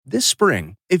This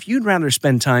spring, if you'd rather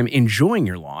spend time enjoying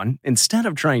your lawn instead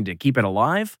of trying to keep it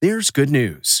alive, there's good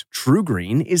news.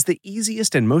 TruGreen is the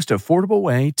easiest and most affordable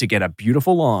way to get a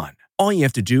beautiful lawn. All you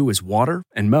have to do is water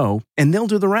and mow, and they'll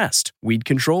do the rest. Weed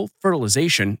control,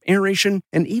 fertilization, aeration,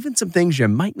 and even some things you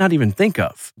might not even think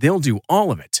of. They'll do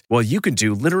all of it, while you can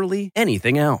do literally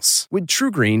anything else. With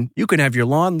TruGreen, you can have your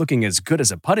lawn looking as good as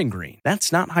a putting green.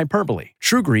 That's not hyperbole.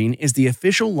 TruGreen is the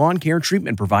official lawn care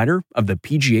treatment provider of the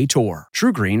PGA Tour.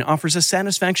 TruGreen offers a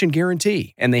satisfaction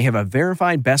guarantee, and they have a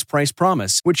verified best price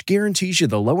promise, which guarantees you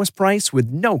the lowest price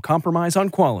with no compromise on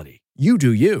quality. You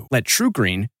do you. Let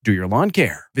TruGreen do your lawn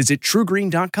care. Visit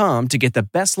TruGreen.com to get the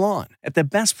best lawn at the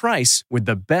best price with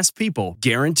the best people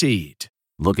guaranteed.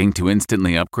 Looking to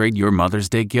instantly upgrade your Mother's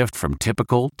Day gift from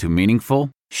typical to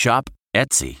meaningful? Shop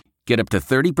Etsy. Get up to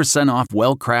 30% off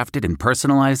well-crafted and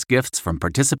personalized gifts from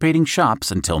participating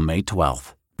shops until May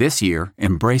 12th. This year,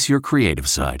 embrace your creative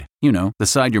side. You know, the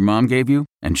side your mom gave you.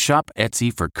 And shop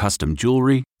Etsy for custom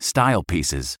jewelry, style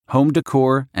pieces, home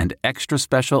decor, and extra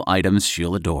special items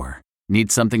she'll adore.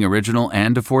 Need something original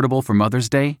and affordable for Mother's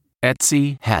Day?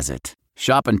 Etsy has it.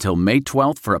 Shop until May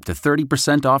 12th for up to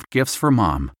 30% off gifts for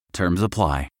mom. Terms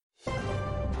apply.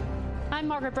 I'm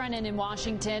Margaret Brennan in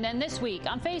Washington, and this week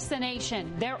on Face the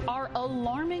Nation, there are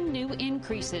alarming new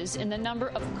increases in the number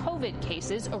of COVID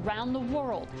cases around the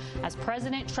world as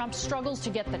President Trump struggles to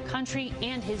get the country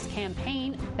and his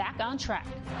campaign back on track.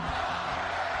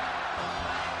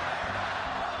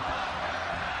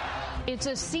 It's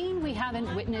a scene we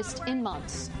haven't witnessed in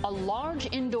months. A large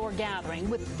indoor gathering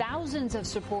with thousands of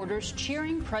supporters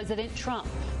cheering President Trump.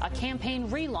 A campaign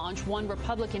relaunch one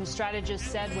Republican strategist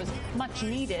said was much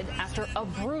needed after a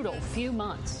brutal few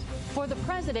months. For the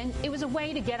president, it was a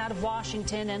way to get out of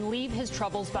Washington and leave his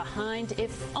troubles behind,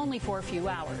 if only for a few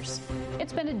hours.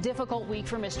 It's been a difficult week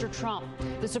for Mr. Trump.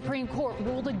 The Supreme Court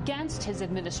ruled against his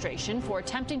administration for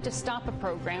attempting to stop a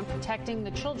program protecting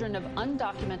the children of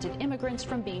undocumented immigrants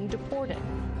from being deported.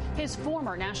 His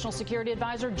former National Security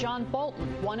Advisor John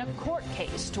Bolton won a court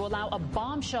case to allow a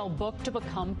bombshell book to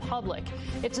become public.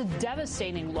 It's a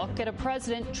devastating look at a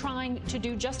president trying to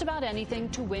do just about anything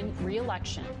to win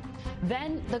re-election.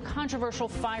 Then the controversial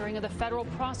firing of the federal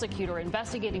prosecutor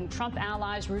investigating Trump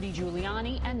allies Rudy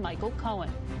Giuliani and Michael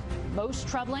Cohen. Most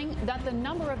troubling that the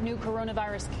number of new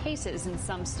coronavirus cases in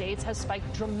some states has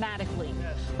spiked dramatically.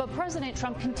 But President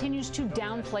Trump continues to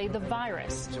downplay the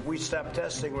virus. If we stop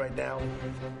testing right now,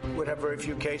 we'd have very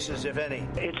few cases, if any.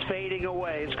 It's fading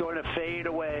away. It's going to fade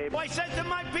away. I said to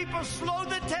my people, slow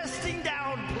the testing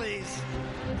down, please.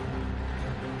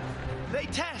 They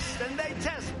test and they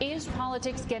test. Is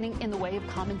politics getting in the way of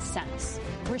common sense?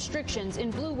 Restrictions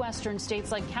in blue western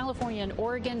states like California and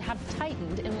Oregon have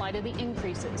tightened in light of the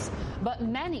increases. But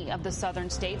many of the southern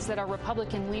states that are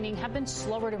Republican-leaning have been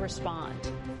slower to respond.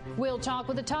 We'll talk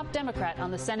with the top Democrat on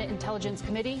the Senate Intelligence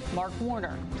Committee, Mark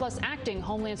Warner, plus acting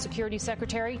Homeland Security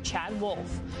Secretary Chad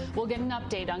Wolf. We'll get an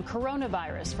update on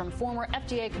coronavirus from former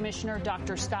FDA Commissioner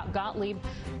Dr. Scott Gottlieb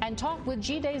and talk with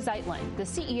Jide Zeitlin, the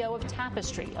CEO of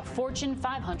Tapestry, a Fortune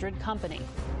 500 company.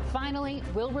 Finally,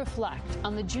 we'll reflect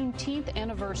on the Juneteenth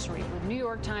anniversary with New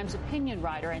York Times opinion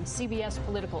writer and CBS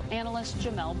political analyst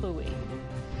Jamelle Bouie.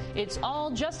 It's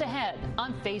all just ahead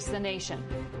on Face the Nation.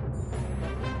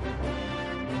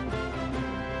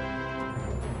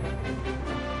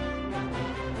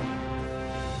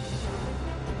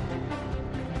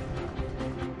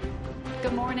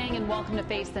 Good morning and welcome to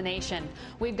Face the Nation.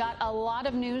 We've got a lot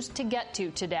of news to get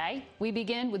to today. We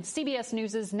begin with CBS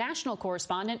News' national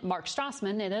correspondent Mark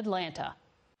Strassman in Atlanta.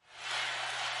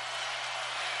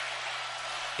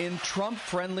 In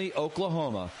Trump-friendly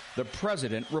Oklahoma, the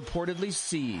president reportedly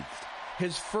seethed.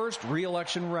 His first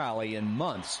re-election rally in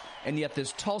months, and yet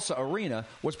this Tulsa arena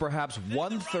was perhaps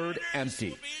one-third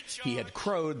empty. He had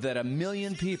crowed that 1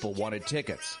 million people wanted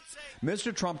tickets.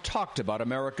 Mr. Trump talked about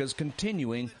America's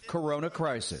continuing corona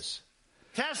crisis.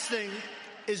 Testing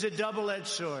is a double-edged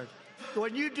sword.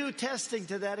 When you do testing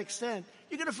to that extent,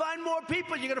 you're going to find more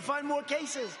people, you're going to find more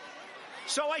cases.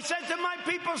 So I said to my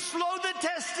people, slow the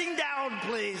testing down,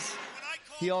 please.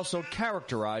 He also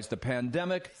characterized the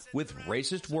pandemic with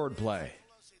racist wordplay.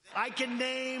 I can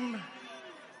name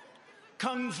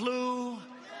Kung Flu.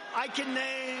 I can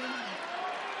name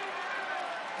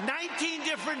 19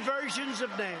 different versions of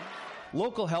names.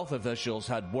 Local health officials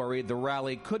had worried the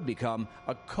rally could become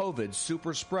a COVID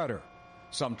super spreader.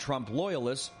 Some Trump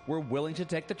loyalists were willing to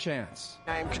take the chance.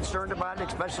 I am concerned about it,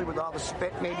 especially with all the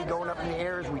spit maybe going up in the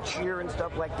air as we cheer and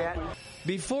stuff like that.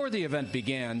 Before the event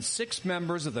began, 6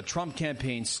 members of the Trump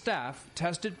campaign staff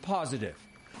tested positive.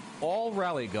 All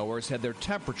rally-goers had their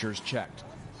temperatures checked.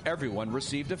 Everyone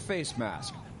received a face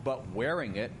mask. but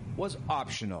wearing it was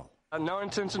optional. No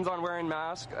intentions on wearing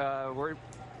masks.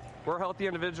 We're healthy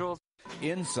individuals.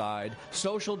 Inside,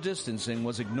 social distancing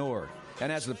was ignored.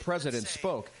 And as the president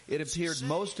spoke, it appeared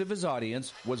most of his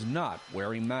audience was not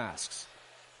wearing masks.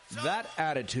 That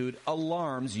attitude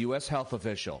alarms U.S. health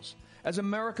officials. As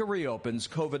America reopens,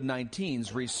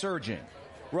 COVID-19's resurging.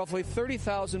 Roughly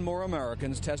 30,000 more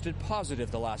Americans tested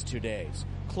positive the last 2 days,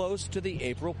 close to the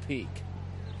April peak.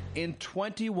 In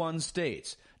 21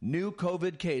 states, new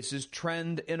COVID cases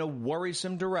trend in a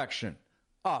worrisome direction,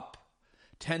 up.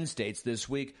 10 states this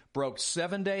week broke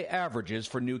 7-day averages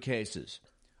for new cases.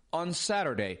 On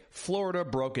Saturday, Florida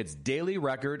broke its daily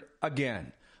record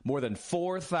again, more than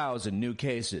 4,000 new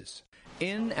cases.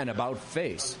 In and about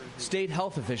face, state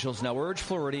health officials now urge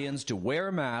Floridians to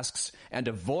wear masks and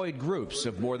avoid groups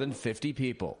of more than 50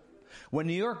 people. When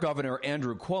New York Governor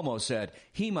Andrew Cuomo said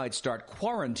he might start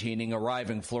quarantining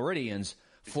arriving Floridians,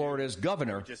 Florida's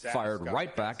governor fired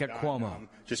right back at Cuomo.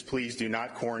 Just please do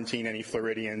not quarantine any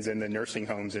Floridians in the nursing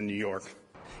homes in New York.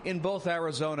 In both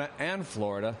Arizona and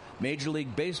Florida, Major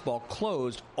League Baseball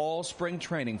closed all spring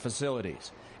training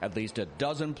facilities. At least a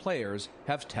dozen players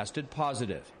have tested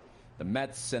positive. The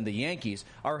Mets and the Yankees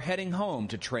are heading home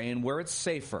to train where it's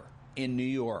safer, in New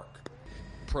York.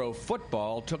 Pro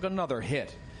football took another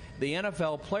hit. The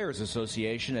NFL Players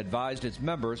Association advised its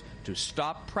members to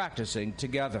stop practicing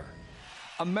together.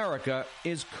 America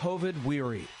is COVID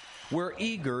weary. We're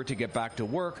eager to get back to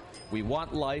work. We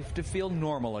want life to feel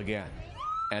normal again.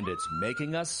 And it's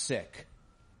making us sick.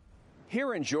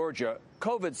 Here in Georgia,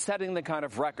 COVID's setting the kind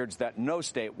of records that no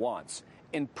state wants.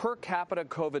 In per capita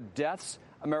COVID deaths,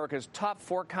 America's top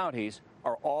 4 counties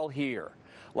are all here.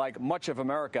 Like much of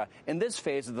America, in this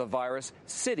phase of the virus,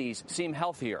 cities seem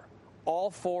healthier.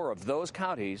 All 4 of those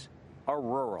counties are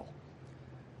rural.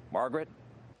 Margaret?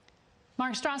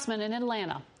 Mark Strassman in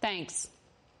Atlanta. Thanks.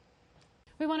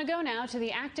 We want to go now to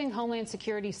the acting Homeland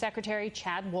Security Secretary,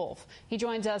 Chad Wolf. He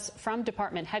joins us from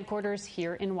department headquarters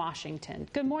here in Washington.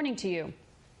 Good morning to you.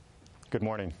 Good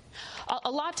morning.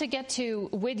 A lot to get to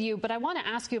with you, but I want to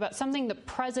ask you about something the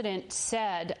president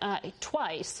said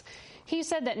twice. He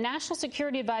said that National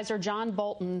Security Advisor John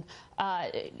Bolton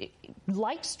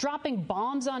likes dropping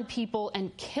bombs on people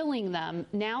and killing them.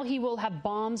 Now he will have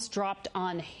bombs dropped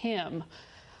on him.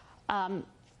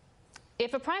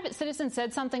 If a private citizen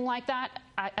said something like that,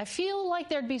 I feel like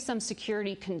there'd be some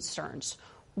security concerns.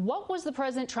 What was the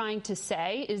president trying to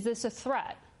say? Is this a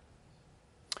threat?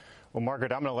 Well,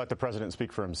 Margaret, I'm going to let the president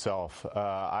speak for himself.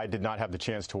 I did not have the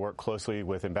chance to work closely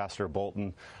with Ambassador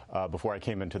Bolton before I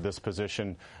came into this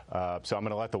position, so I'm going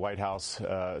to let the White House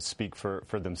speak for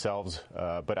themselves.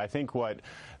 But I think what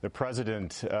the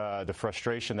president, the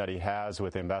frustration that he has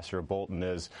with Ambassador Bolton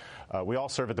is we all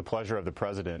serve at the pleasure of the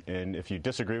president, and if you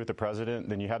disagree with the president,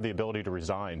 then you have the ability to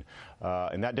resign.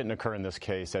 And that didn't occur in this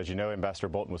case. As you know, Ambassador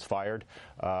Bolton was fired,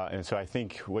 and so I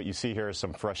think what you see here is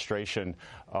some frustration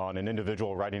on an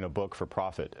individual writing a book for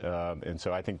profit. And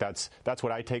so I think that's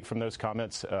what I take from those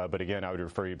comments. But again, I would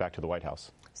refer you back to the White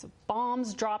House. So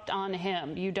bombs dropped on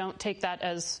him. You don't take that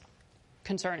as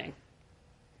concerning?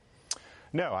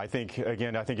 No, I think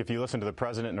if you listen to the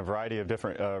president in a variety of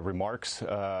different remarks,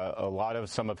 a lot of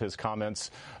some of his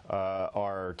comments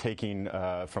are taking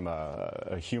from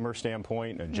a humor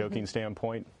standpoint, a joking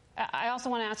standpoint. I also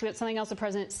want to ask you about something else the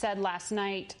president said last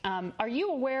night. Are you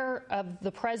aware of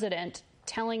the president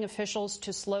telling officials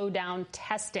to slow down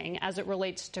testing as it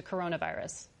relates to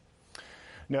coronavirus?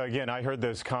 No, again, I heard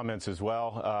those comments as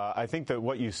well. I think that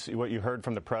what you heard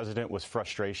from the president was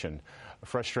frustration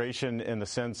in the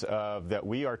sense of that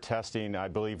we are testing. I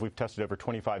believe we've tested over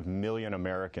 25 million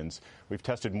Americans. We've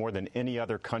tested more than any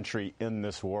other country in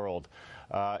this world.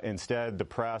 Instead, the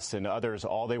press and others,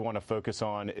 all they want to focus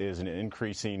on is an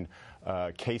increasing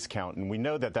case count. And we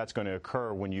know that that's going to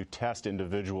occur when you test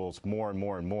individuals more and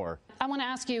more and more. I want to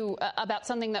ask you about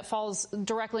something that falls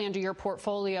directly under your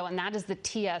portfolio, and that is the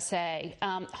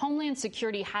TSA. Homeland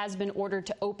Security has been ordered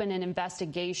to open an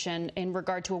investigation in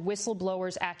regard to a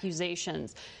whistleblower's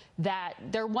accusations that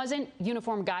there wasn't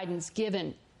uniform guidance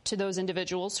given to those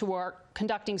individuals who are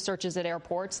conducting searches at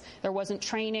airports. There wasn't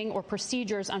training or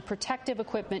procedures on protective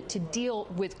equipment to deal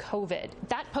with COVID.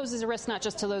 That poses a risk not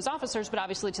just to those officers, but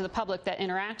obviously to the public that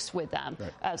interacts with them.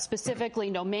 Right.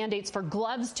 Specifically, no mandates for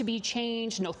gloves to be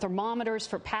changed, no thermometers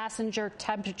for passenger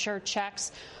temperature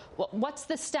checks. What's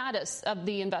the status of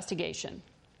the investigation?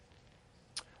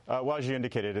 Well, as you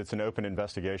indicated, it's an open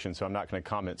investigation, so I'm not going to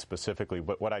comment specifically.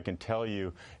 But what I can tell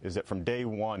you is that from day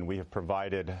one, we have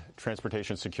provided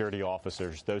transportation security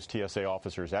officers, those TSA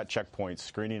officers at checkpoints,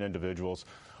 screening individuals,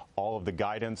 all of the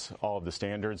guidance, all of the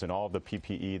standards, and all of the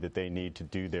PPE that they need to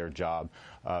do their job.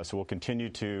 So we'll continue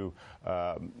to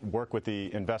work with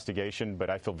the investigation, but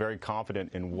I feel very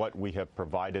confident in what we have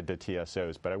provided the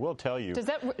TSOs. But I will tell you... Does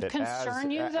that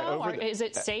concern you, though? Or is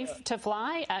it safe to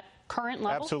fly at current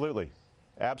levels? Absolutely.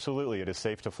 Absolutely, it is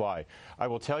safe to fly. I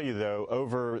will tell you, though,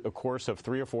 over the course of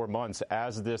 3 or 4 months,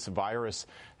 as this virus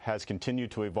has continued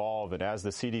to evolve and as the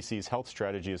CDC's health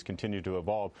strategy has continued to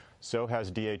evolve, so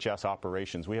has DHS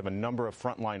operations. We have a number of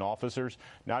frontline officers,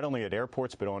 not only at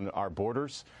airports but on our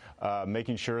borders,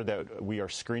 making sure that we are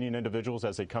screening individuals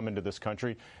as they come into this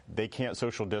country. They can't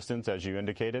social distance, as you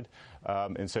indicated,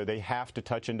 and so they have to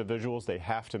touch individuals. They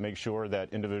have to make sure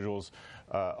that individuals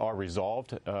are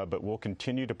resolved, but we'll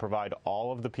continue to provide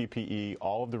all of the PPE,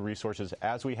 all of the resources,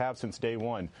 as we have since day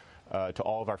one, to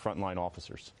all of our frontline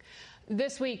officers.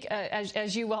 This week,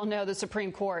 as you well know, the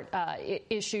Supreme Court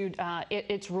issued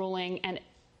its ruling and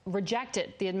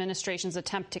rejected the administration's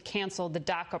attempt to cancel the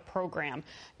DACA program.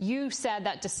 You said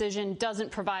that decision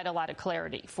doesn't provide a lot of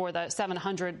clarity for the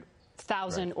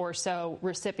 700,000 or so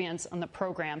recipients on the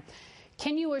program.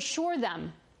 Can you assure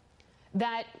them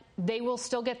that they will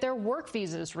still get their work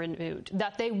visas renewed,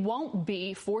 that they won't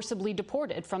be forcibly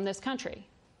deported from this country?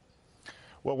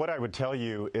 Well, what I would tell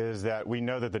you is that we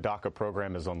know that the DACA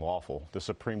program is unlawful. The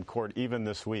Supreme Court, even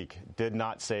this week, did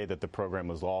not say that the program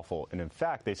was lawful. And in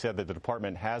fact, they said that the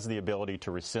department has the ability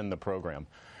to rescind the program.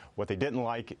 What they didn't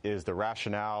like is the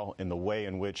rationale and the way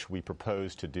in which we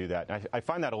propose to do that. And I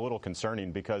find that a little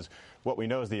concerning because what we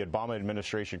know is the Obama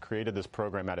administration created this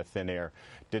program out of thin air,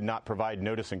 did not provide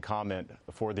notice and comment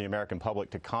for the American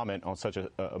public to comment on such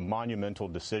a monumental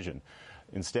decision.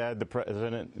 Instead, the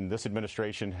president and this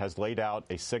administration has laid out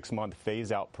a 6-month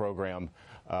phase-out program,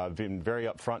 been very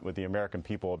upfront with the American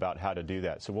people about how to do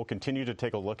that. So we'll continue to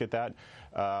take a look at that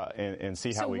and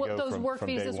see how we go from day one. So those work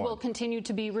visas will continue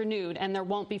to be renewed and there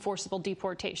won't be forcible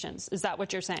deportations. Is that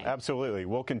what you're saying? Absolutely.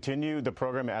 We'll continue the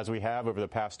program as we have over the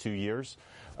past 2 years,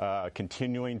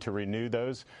 continuing to renew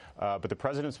those. But the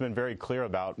president's been very clear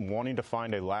about wanting to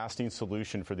find a lasting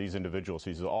solution for these individuals.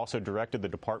 He's also directed the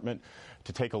department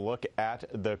to take a look at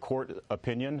the court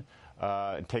opinion,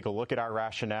 and take a look at our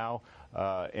rationale,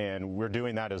 and we're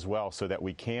doing that as well so that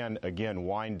we can, again,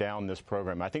 wind down this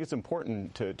program. I think it's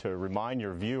important to remind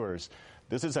your viewers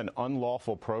this is an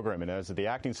unlawful program, and as the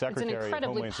acting secretary of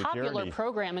Homeland Security... It's an incredibly popular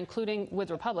program, including with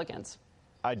Republicans.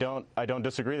 I don't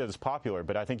disagree that it's popular,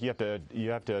 but I think you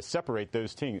have to separate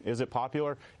those things. Is it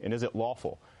popular and is it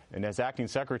lawful? And as acting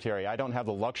secretary, I don't have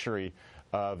the luxury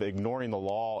of ignoring the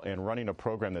law and running a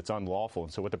program that's unlawful.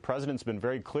 And so what the president's been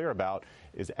very clear about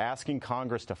is asking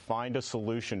Congress to find a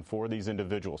solution for these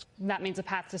individuals. That means a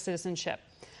path to citizenship,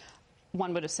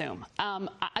 one would assume.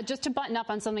 Just to button up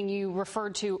on something you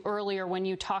referred to earlier when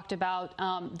you talked about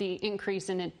the increase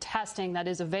in testing that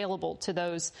is available to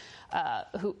those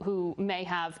who may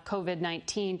have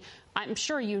COVID-19. I'm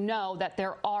sure you know that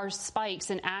there are spikes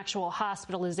in actual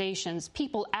hospitalizations,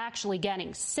 people actually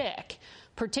getting sick,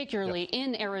 particularly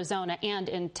in Arizona and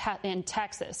in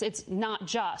Texas. It's not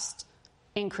just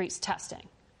increased testing.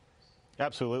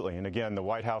 Absolutely. And again, the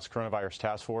White House Coronavirus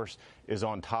Task Force is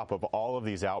on top of all of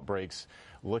these outbreaks,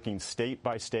 looking state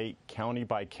by state, county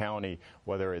by county,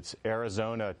 whether it's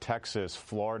Arizona, Texas,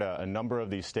 Florida, a number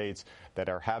of these states that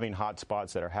are having hot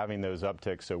spots, that are having those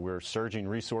upticks. So we're surging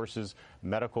resources,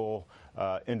 medical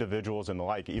individuals and the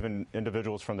like, even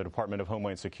individuals from the Department of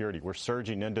Homeland Security. We're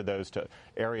surging into those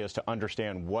areas to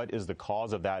understand what is the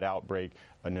cause of that outbreak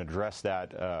and address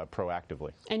that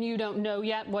proactively. And you don't know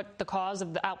yet what the cause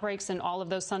of the outbreaks in all of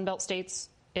those Sunbelt states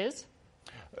is?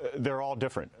 They're all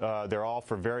different. They're all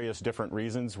for various different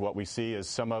reasons. What we see is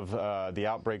some of the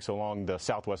outbreaks along the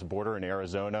southwest border in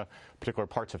Arizona, particular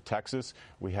parts of Texas.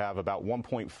 We have about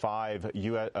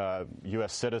 1.5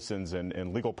 U.S. citizens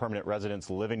and legal permanent residents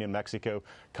living in Mexico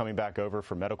coming back over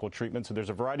for medical treatment. So there's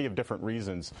a variety of different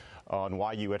reasons on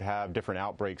why you would have different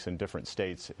outbreaks in different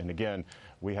states. And again,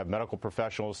 we have medical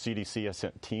professionals. CDC has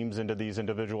sent teams into these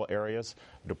individual areas.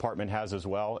 The department has as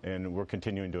well, and we're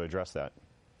continuing to address that.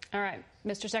 All right.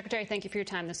 Mr. Secretary, thank you for your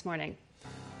time this morning.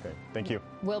 Okay. Thank you.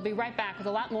 We'll be right back with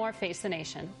a lot more Face the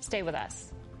Nation. Stay with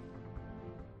us.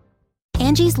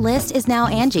 Angie's List is now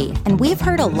Angie, and we've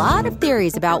heard a lot of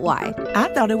theories about why.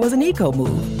 I thought it was an eco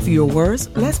move. Fewer words,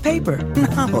 less paper.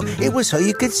 No, it was so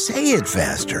you could say it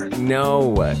faster.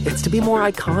 No, it's to be more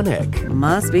iconic.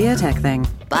 Must be a tech thing.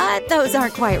 But those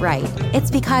aren't quite right.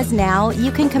 It's because now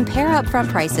you can compare upfront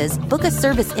prices, book a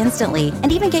service instantly,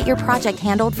 and even get your project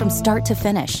handled from start to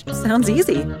finish. Sounds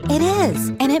easy. It is,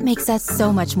 and it makes us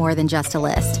so much more than just a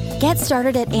list. Get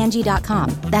started at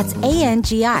Angie.com. That's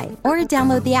ANGI, or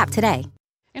download the app today.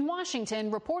 In Washington,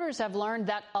 reporters have learned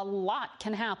that a lot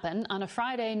can happen on a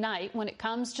Friday night when it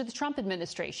comes to the Trump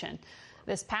administration.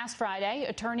 This past Friday,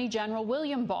 Attorney General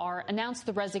William Barr announced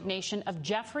the resignation of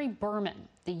Geoffrey Berman,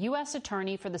 the U.S.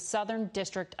 Attorney for the Southern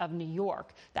District of New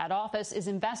York. That office is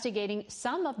investigating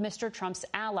some of Mr. Trump's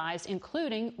allies,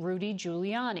 including Rudy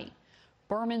Giuliani.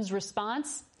 Berman's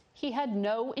response? He had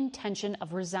no intention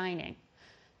of resigning.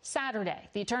 Saturday,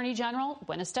 the Attorney General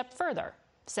went a step further,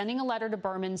 sending a letter to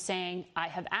Berman saying, "I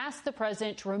have asked the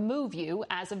president to remove you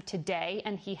as of today,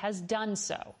 and he has done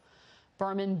so."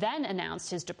 Berman then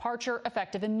announced his departure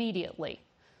effective immediately.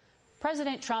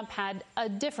 President Trump had a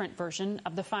different version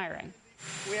of the firing.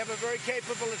 We have a very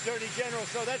capable Attorney General,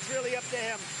 so that's really up to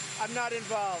him. I'm not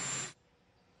involved.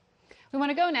 We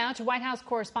want to go now to White House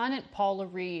correspondent Paula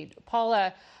Reed.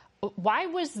 Paula, why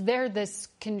was there this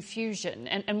confusion,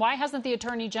 and why hasn't the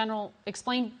Attorney General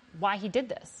explained why he did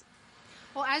this?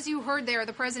 Well, as you heard there,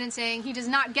 the president saying he does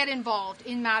not get involved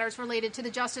in matters related to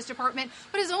the Justice Department.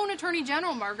 But his own Attorney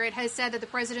General, Margaret, has said that the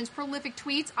president's prolific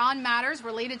tweets on matters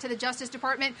related to the Justice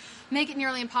Department make it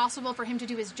nearly impossible for him to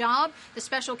do his job. The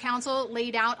special counsel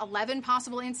laid out 11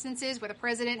 possible instances where the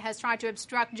president has tried to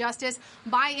obstruct justice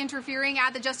by interfering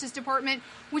at the Justice Department,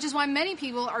 which is why many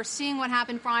people are seeing what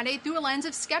happened Friday through a lens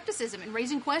of skepticism and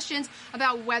raising questions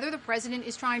about whether the president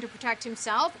is trying to protect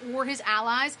himself or his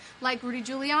allies like Rudy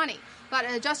Giuliani. But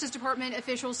a Justice Department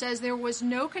official says there was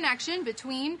no connection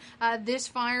between this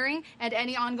firing and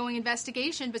any ongoing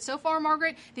investigation. But so far,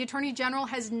 Margaret, the Attorney General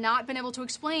has not been able to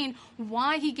explain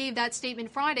why he gave that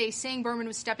statement Friday saying Berman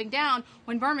was stepping down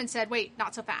when Berman said, wait,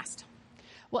 not so fast.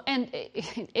 Well, and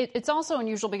it's also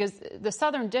unusual because the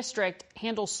Southern District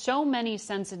handles so many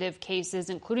sensitive cases,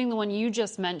 including the one you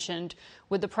just mentioned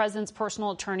with the president's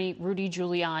personal attorney, Rudy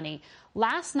Giuliani.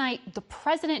 Last night, the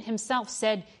president himself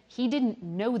said he didn't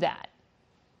know that.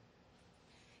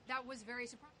 That was very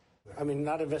surprising. I mean,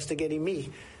 not investigating me.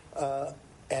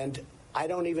 And I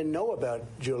don't even know about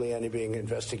Giuliani being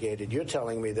investigated. You're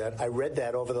telling me that. I read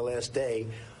that over the last day.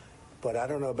 But I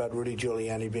don't know about Rudy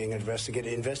Giuliani being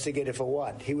investigated. Investigated for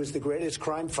what? He was the greatest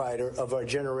crime fighter of our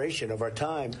generation, of our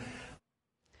time.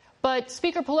 But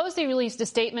Speaker Pelosi released a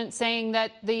statement saying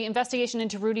that the investigation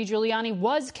into Rudy Giuliani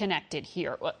was connected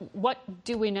here. What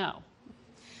do we know?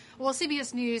 Well,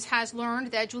 CBS News has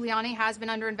learned that Giuliani has been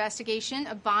under investigation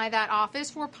by that office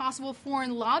for possible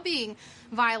foreign lobbying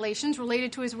violations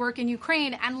related to his work in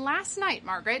Ukraine. And last night,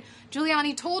 Margaret,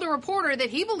 Giuliani told a reporter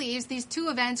that he believes these two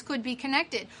events could be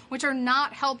connected, which are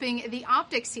not helping the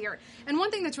optics here. And one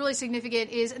thing that's really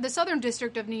significant is the Southern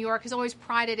District of New York has always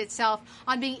prided itself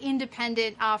on being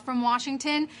independent from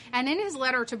Washington. And in his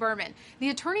letter to Berman, the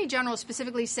Attorney General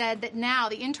specifically said that now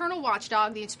the internal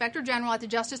watchdog, the Inspector General at the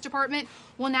Justice Department,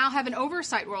 will now have an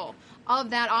oversight role of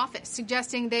that office,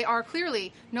 suggesting they are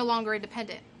clearly no longer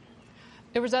independent.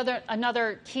 There was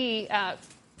another key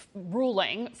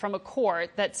ruling from a court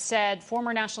that said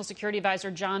former National Security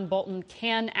Advisor John Bolton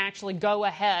can actually go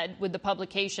ahead with the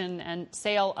publication and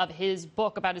sale of his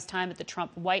book about his time at the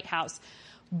Trump White House.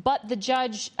 But the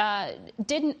judge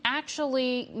didn't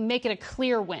actually make it a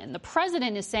clear win. The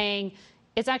president is saying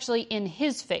it's actually in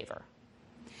his favor.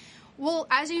 Well,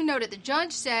 as you noted, the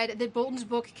judge said that Bolton's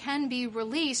book can be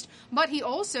released, but he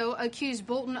also accused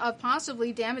Bolton of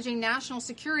possibly damaging national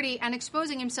security and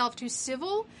exposing himself to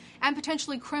civil and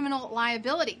potentially criminal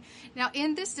liability. Now,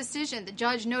 in this decision, the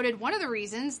judge noted one of the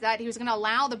reasons that he was going to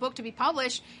allow the book to be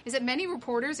published is that many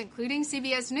reporters, including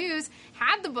CBS News,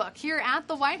 had the book here at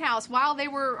the White House while they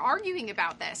were arguing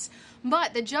about this.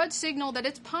 But the judge signaled that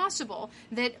it's possible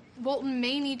that Bolton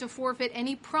may need to forfeit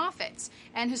any profits.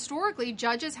 And historically,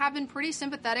 judges have been pretty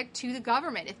sympathetic to the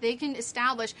government. If they can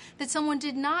establish that someone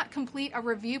did not complete a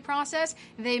review process,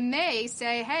 they may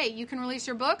say, hey, you can release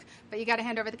your book, but you got to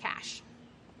hand over the cash.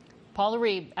 Paula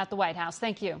Reed at the White House.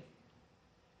 Thank you.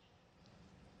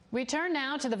 We turn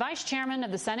now to the Vice Chairman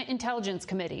of the Senate Intelligence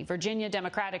Committee, Virginia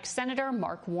Democratic Senator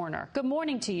Mark Warner. Good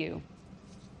morning to you.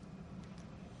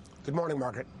 Good morning,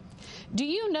 Margaret. Do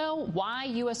you know why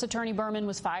U.S. Attorney Berman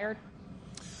was fired?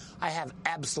 I have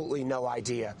absolutely no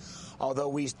idea, although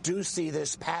we do see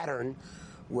this pattern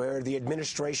where the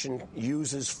administration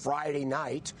uses Friday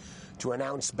night to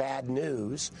announce bad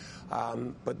news.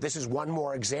 But this is one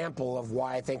more example of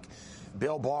why I think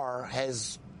Bill Barr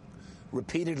has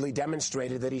repeatedly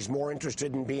demonstrated that he's more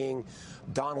interested in being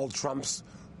Donald Trump's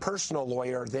personal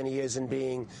lawyer than he is in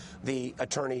being the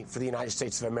attorney for the United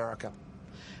States of America.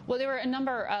 Well, there were a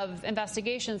number of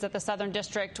investigations that the Southern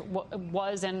District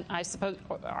was, and I suppose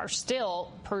are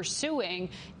still pursuing.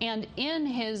 And in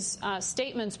his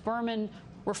statements, Berman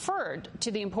referred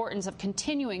to the importance of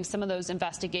continuing some of those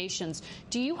investigations.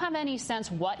 Do you have any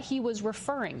sense what he was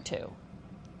referring to?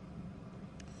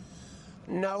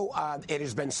 No, it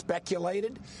has been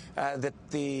speculated that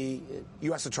the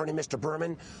U.S. Attorney, Mr.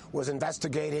 Berman, was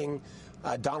investigating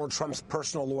Donald Trump's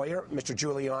personal lawyer, Mr.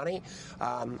 Giuliani.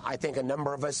 I think a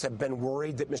number of us have been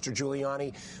worried that Mr.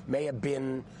 Giuliani may have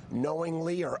been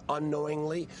knowingly or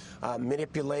unknowingly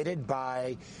manipulated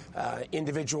by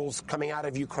individuals coming out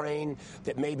of Ukraine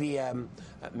that may be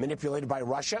manipulated by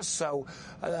Russia. So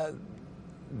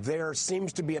there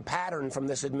seems to be a pattern from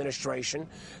this administration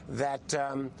that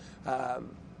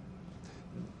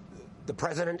the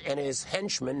president and his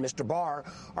henchman, Mr. Barr,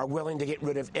 are willing to get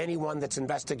rid of anyone that's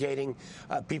investigating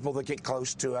people that get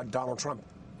close to Donald Trump.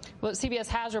 Well, CBS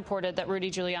has reported that Rudy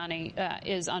Giuliani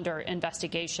is under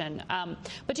investigation.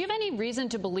 But do you have any reason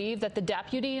to believe that the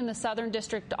deputy in the Southern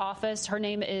District office, her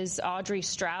name is Audrey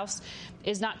Strauss,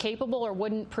 is not capable or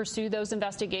wouldn't pursue those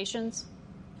investigations?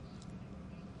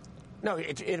 No,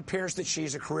 it appears that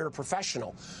she's a career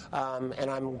professional, and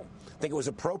I think it was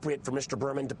appropriate for Mr.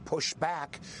 Berman to push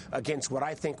back against what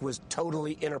I think was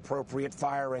totally inappropriate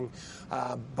firing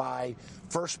by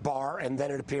first Barr, and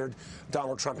then it appeared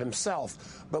Donald Trump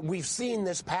himself. But we've seen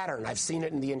this pattern. I've seen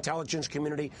it in the intelligence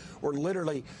community where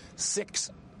literally 6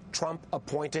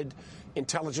 Trump-appointed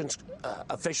intelligence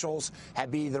officials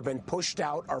have either been pushed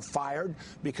out or fired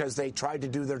because they tried to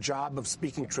do their job of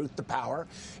speaking truth to power.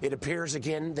 It appears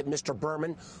again that Mr.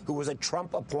 Berman, who was a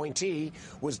Trump appointee,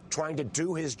 was trying to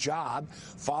do his job,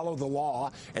 follow the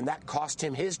law, and that cost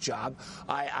him his job.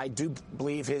 I do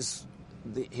believe his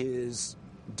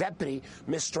deputy,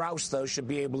 Ms. Strauss, though, should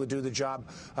be able to do the job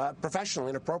professionally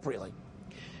and appropriately.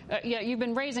 Yeah, you've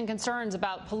been raising concerns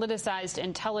about politicized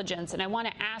intelligence, and I want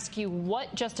to ask you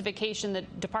what justification the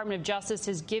Department of Justice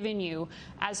has given you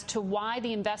as to why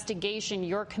the investigation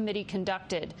your committee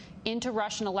conducted into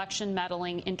Russian election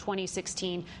meddling in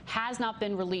 2016 has not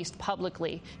been released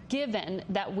publicly, given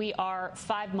that we are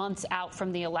 5 months out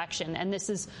from the election, and this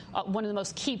is one of the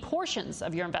most key portions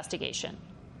of your investigation.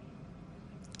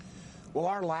 Well,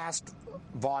 our last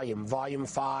volume, Volume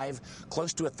 5,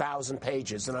 close to 1,000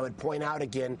 pages. And I would point out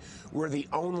again, we're the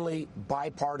only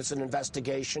bipartisan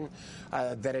investigation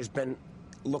that has been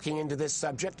looking into this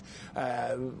subject.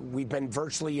 We've been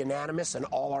virtually unanimous in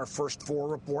all our first 4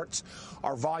 reports.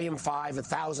 Our Volume 5,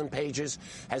 1,000 pages,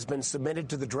 has been submitted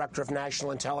to the Director of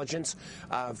National Intelligence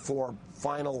for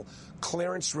final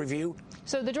clearance review.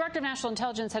 So the Director of National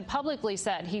Intelligence had publicly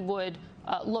said he would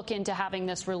look into having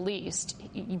this released.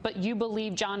 But you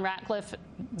believe John Ratcliffe,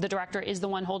 the director, is the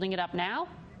one holding it up now?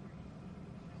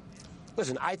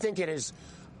 Listen, I think it is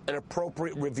an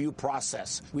appropriate review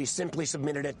process. We simply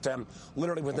submitted it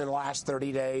literally within the last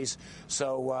 30 days.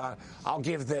 So I'll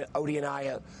give the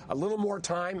ODNI a little more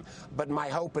time, but my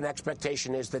hope and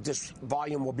expectation is that this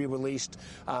volume will be released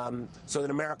so that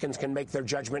Americans can make their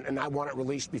judgment, and I want it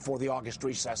released before the August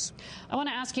recess. I want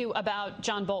to ask you about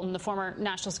John Bolton, the former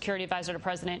national security advisor to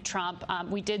President Trump.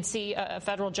 We did see a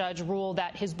federal judge rule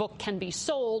that his book can be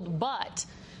sold, but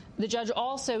the judge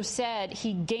also said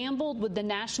he gambled with the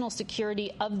national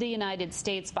security of the United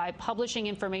States by publishing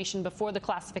information before the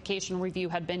classification review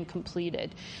had been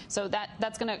completed. So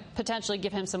that's going to potentially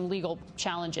give him some legal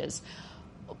challenges.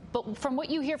 But from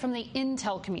what you hear from the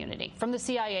intel community, from the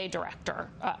CIA director,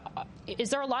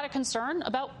 is there a lot of concern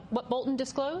about what Bolton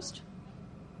disclosed?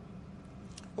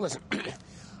 Well, listen,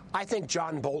 I think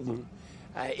John Bolton,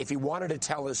 if he wanted to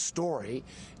tell his story,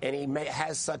 and he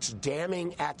has such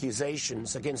damning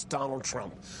accusations against Donald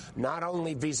Trump, not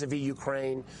only vis-a-vis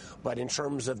Ukraine, but in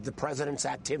terms of the president's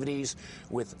activities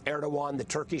with Erdogan, the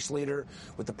Turkish leader,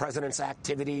 with the president's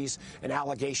activities and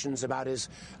allegations about his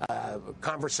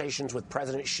conversations with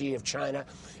President Xi of China.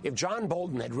 If John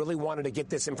Bolton had really wanted to get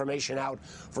this information out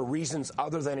for reasons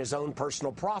other than his own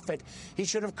personal profit, he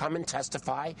should have come and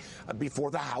testify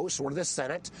before the House or the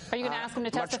Senate. Are you going to ask him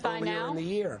to testify now? In the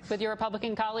year. With your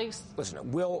Republican colleagues? Listen,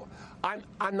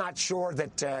 I'm not sure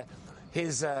that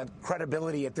his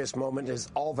credibility at this moment is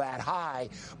all that high,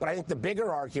 but I think the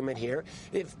bigger argument here,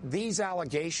 if these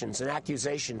allegations and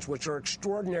accusations, which are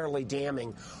extraordinarily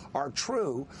damning, are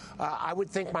true, I would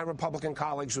think my Republican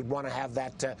colleagues would want to have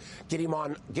that get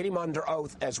him under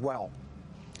oath as well.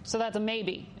 So that's a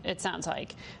maybe, it sounds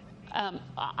like.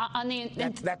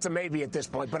 That's a maybe at this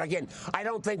point. But again, I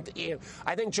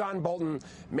think John Bolton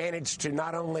managed to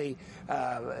not only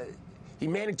he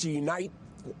managed to unite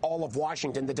all of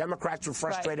Washington. The Democrats were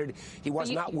frustrated. Right. He was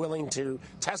not willing to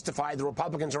testify. The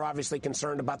Republicans are obviously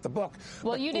concerned about the book.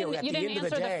 Well, but, you didn't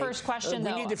answer the first question,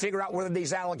 though. We need to figure out whether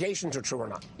these allegations are true or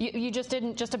not. You just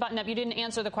didn't, just to button up, you didn't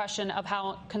answer the question of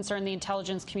how concerned the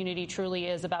intelligence community truly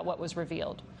is about what was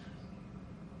revealed.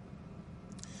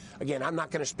 Again, I'm not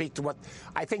going to speak to what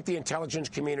I think the intelligence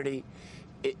community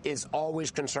is always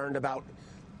concerned about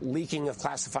leaking of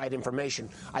classified information.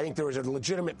 I think there is a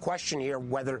legitimate question here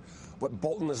whether what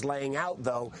Bolton is laying out,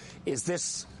 though, is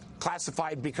this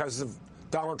classified because of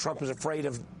Donald Trump is afraid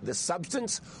of the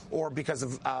substance or because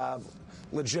of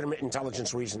legitimate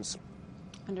intelligence reasons.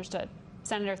 Understood.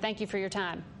 Senator, thank you for your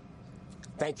time.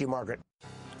 Thank you, Margaret.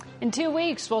 In 2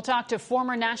 weeks, we'll talk to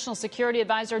former National Security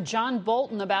Advisor John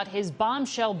Bolton about his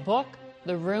bombshell book,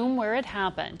 The Room Where It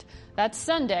Happened. That's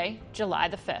Sunday, July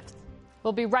the 5th.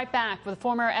 We'll be right back with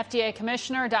former FDA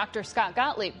Commissioner Dr. Scott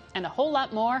Gottlieb and a whole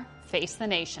lot more. Face the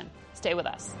Nation. Stay with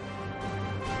us.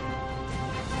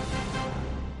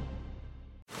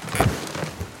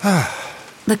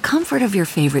 The comfort of your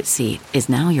favorite seat is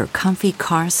now your comfy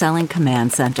car selling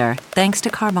command center, thanks to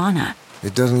Carvana.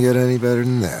 It doesn't get any better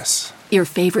than this. Your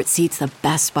favorite seat's the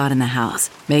best spot in the house.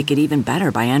 Make it even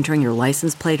better by entering your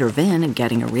license plate or VIN and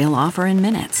getting a real offer in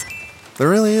minutes. There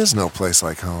really is no place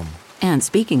like home. And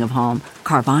speaking of home,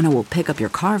 Carvana will pick up your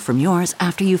car from yours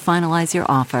after you finalize your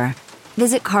offer.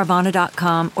 Visit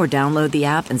Carvana.com or download the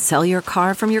app and sell your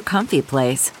car from your comfy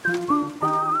place.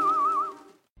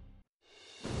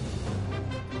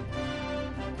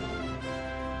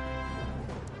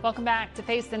 Welcome back to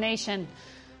Face the Nation.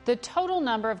 The total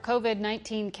number of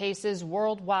COVID-19 cases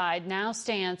worldwide now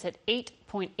stands at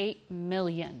 8.8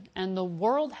 million, and the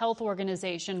World Health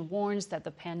Organization warns that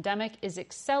the pandemic is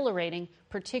accelerating,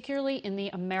 particularly in the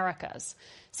Americas.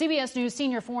 CBS News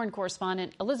senior foreign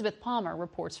correspondent Elizabeth Palmer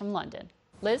reports from London.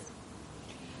 Liz?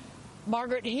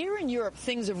 Margaret, here in Europe,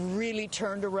 things have really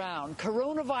turned around.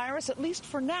 Coronavirus, at least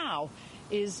for now,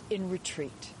 is in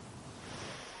retreat.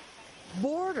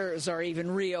 Borders are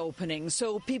even reopening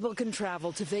so people can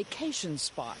travel to vacation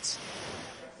spots.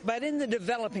 But in the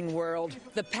developing world,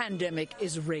 the pandemic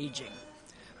is raging.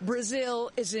 Brazil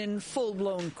is in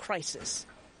full-blown crisis.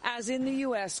 As in the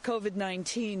U.S.,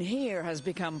 COVID-19 here has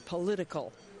become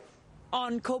political.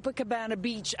 On Copacabana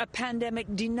Beach, a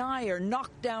pandemic denier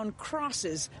knocked down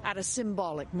crosses at a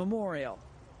symbolic memorial.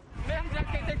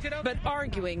 But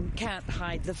arguing can't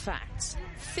hide the facts.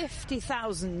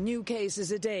 50,000 new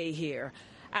cases a day here,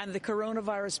 and the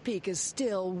coronavirus peak is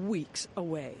still weeks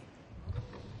away.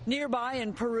 Nearby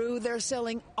in Peru, they're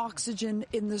selling oxygen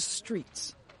in the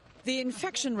streets. The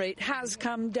infection rate has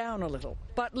come down a little,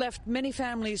 but left many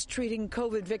families treating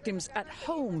COVID victims at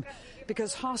home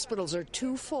because hospitals are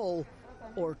too full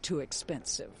or too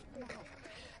expensive.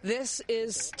 This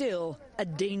is still a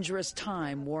dangerous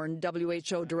time, warned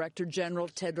WHO Director General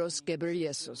Tedros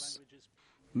Ghebreyesus.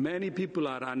 Many people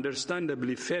are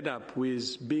understandably fed up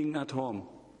with being at home.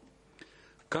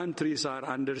 Countries are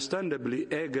understandably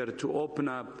eager to open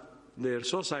up their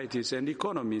societies and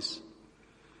economies.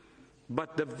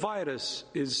 But the virus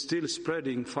is still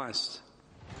spreading fast.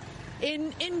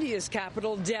 In India's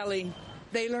capital, Delhi,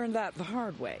 they learned that the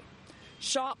hard way.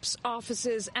 Shops,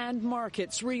 offices, and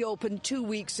markets reopened 2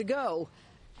 weeks ago,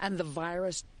 and the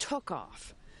virus took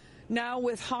off. Now,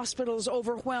 with hospitals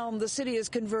overwhelmed, the city is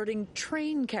converting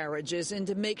train carriages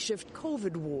into makeshift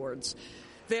COVID wards.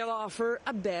 They'll offer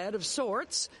a bed of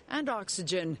sorts and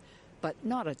oxygen, but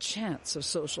not a chance of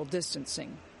social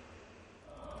distancing.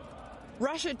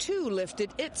 Russia, too, lifted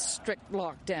its strict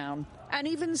lockdown and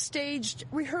even staged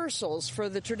rehearsals for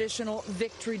the traditional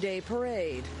Victory Day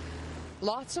parade.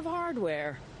 Lots of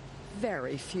hardware,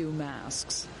 very few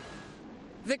masks.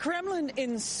 The Kremlin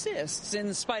insists,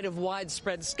 in spite of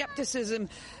widespread skepticism,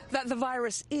 that the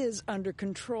virus is under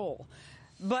control,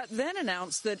 but then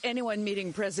announced that anyone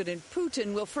meeting President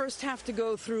Putin will first have to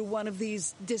go through one of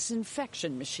these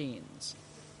disinfection machines.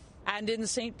 And in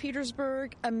St.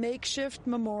 Petersburg, a makeshift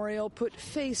memorial put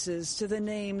faces to the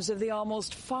names of the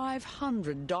almost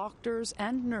 500 doctors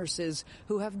and nurses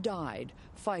who have died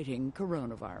fighting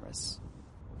coronavirus.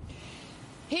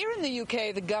 Here in the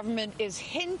UK, the government is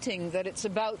hinting that it's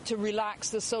about to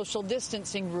relax the social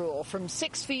distancing rule from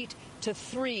 6 feet to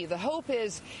 3. The hope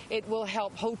is it will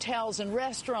help hotels and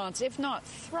restaurants, if not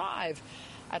thrive,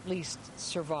 at least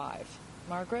survive.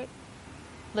 Margaret?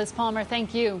 Liz Palmer,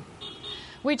 thank you.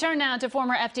 We turn now to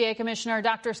former FDA Commissioner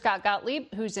Dr. Scott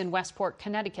Gottlieb, who's in Westport,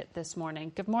 Connecticut this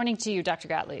morning. Good morning to you, Dr.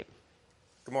 Gottlieb.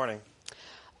 Good morning.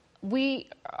 We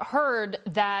heard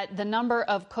that the number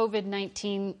of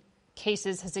COVID-19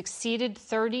 cases has exceeded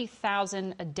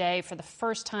 30,000 a day for the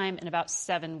first time in about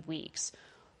 7 weeks.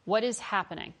 What is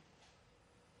happening?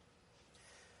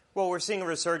 Well, we're seeing a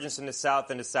resurgence in the South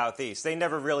and the Southeast. They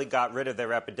never really got rid of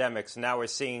their epidemics. Now we're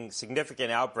seeing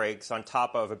significant outbreaks on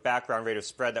top of a background rate of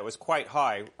spread that was quite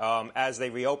high. As they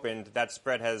reopened, that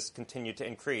spread has continued to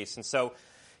increase. And so,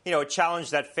 a challenge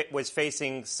that was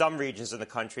facing some regions in the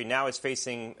country now is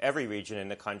facing every region in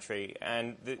the country.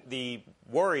 And the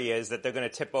worry is that they're going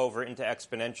to tip over into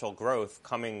exponential growth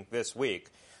coming this week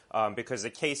because the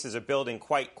cases are building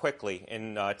quite quickly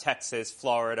in Texas,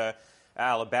 Florida,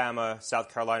 Alabama,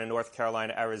 South Carolina, North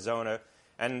Carolina, Arizona.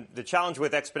 And the challenge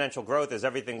with exponential growth is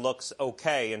everything looks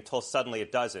okay until suddenly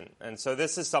it doesn't. And so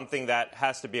this is something that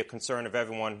has to be a concern of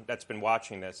everyone that's been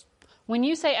watching this. When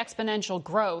you say exponential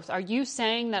growth, are you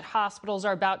saying that hospitals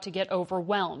are about to get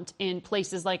overwhelmed in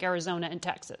places like Arizona and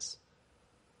Texas?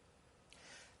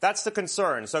 That's the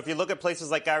concern. So if you look at places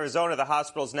like Arizona, the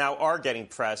hospitals now are getting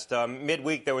pressed.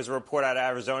 Midweek, there was a report out of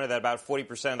Arizona that about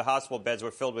 40% of the hospital beds were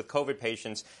filled with COVID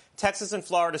patients. Texas and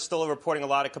Florida still are reporting a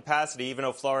lot of capacity, even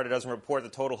though Florida doesn't report the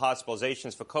total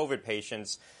hospitalizations for COVID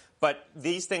patients. But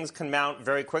these things can mount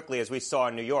very quickly, as we saw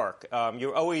in New York.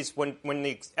 You're always, when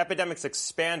the epidemic's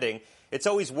expanding, it's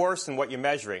always worse than what you're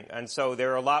measuring. And so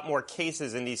there are a lot more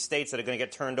cases in these states that are going to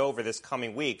get turned over this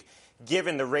coming week,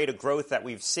 given the rate of growth that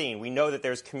we've seen. We know that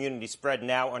there's community spread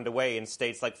now underway in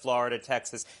states like Florida,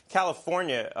 Texas,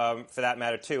 California, for that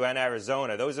matter, too, and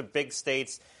Arizona. Those are big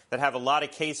states that have a lot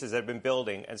of cases that have been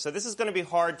building. And so this is going to be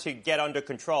hard to get under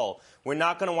control. We're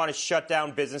not going to want to shut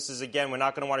down businesses again. We're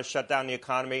not going to want to shut down the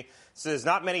economy. So there's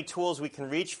not many tools we can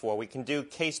reach for. We can do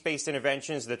case-based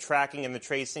interventions, the tracking and the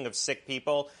tracing of sick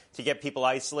people to get people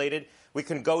isolated. We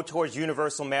can go towards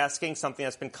universal masking, something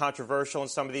that's been controversial in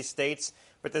some of these states.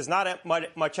 But there's not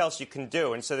much else you can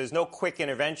do. And so there's no quick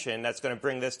intervention that's going to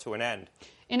bring this to an end.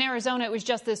 In Arizona, it was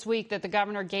just this week that the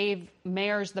governor gave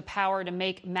mayors the power to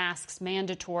make masks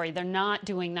mandatory. They're not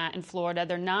doing that in Florida.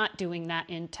 They're not doing that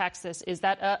in Texas. Is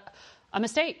that a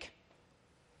mistake?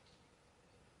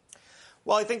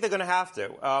 Well, I think they're going to have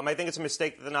to. I think it's a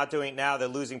mistake that they're not doing it now. They're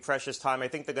losing precious time. I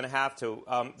think they're going to have to.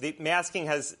 The masking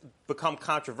has become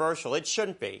controversial. It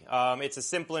shouldn't be. It's a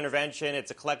simple intervention.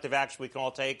 It's a collective action we can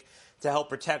all take to help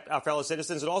protect our fellow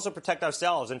citizens and also protect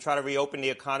ourselves and try to reopen the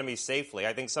economy safely.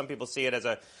 I think some people see it as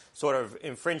a sort of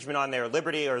infringement on their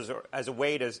liberty or as a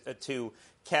way to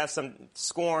cast some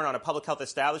scorn on a public health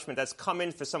establishment that's come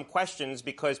in for some questions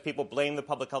because people blame the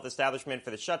public health establishment for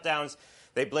the shutdowns.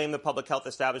 They blame the public health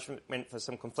establishment for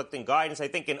some conflicting guidance. I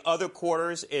think in other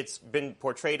quarters, it's been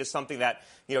portrayed as something that,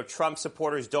 Trump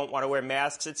supporters don't want to wear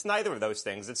masks. It's neither of those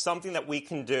things. It's something that we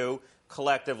can do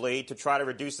collectively to try to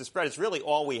reduce the spread. It's really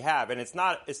all we have. And it's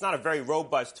not a very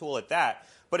robust tool at that.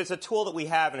 But it's a tool that we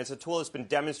have, and it's a tool that's been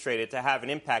demonstrated to have an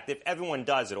impact if everyone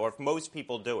does it or if most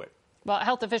people do it. Well,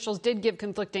 health officials did give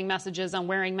conflicting messages on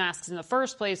wearing masks in the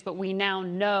first place, but we now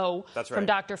know from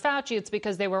Dr. Fauci it's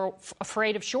because they were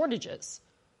afraid of shortages.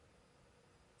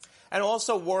 And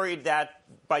also worried that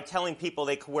by telling people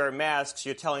they can wear masks,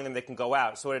 you're telling them they can go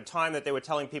out. So at a time that they were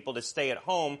telling people to stay at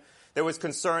home, there was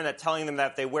concern that telling them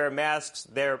that if they wear masks,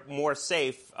 they're more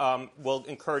safe, will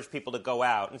encourage people to go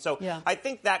out. And so I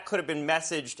think that could have been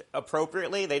messaged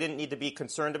appropriately. They didn't need to be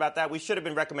concerned about that. We should have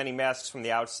been recommending masks from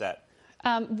the outset.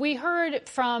 We heard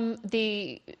from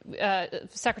the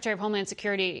Secretary of Homeland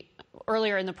Security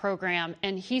earlier in the program,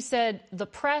 and he said the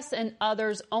press and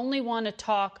others only want to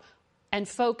talk and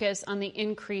focus on the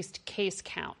increased case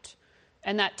count,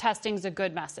 and that testing's a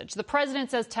good message. The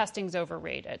president says testing's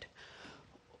overrated.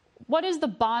 What is the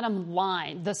bottom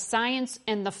line, the science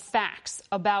and the facts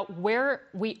about where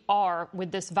we are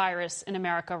with this virus in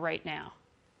America right now?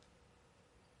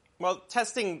 Well,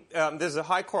 testing, there's a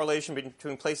high correlation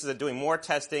between places that are doing more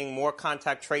testing, more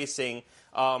contact tracing,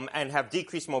 and have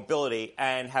decreased mobility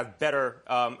and have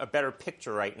a better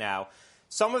picture right now.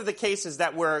 Some of the cases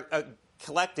that we're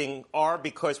collecting are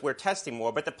because we're testing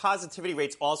more, but the positivity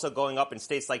rate's also going up in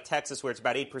states like Texas, where it's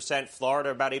about 8%, Florida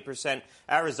about 8%,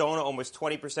 Arizona almost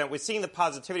 20%. We're seeing the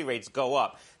positivity rates go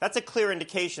up. That's a clear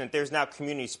indication that there's now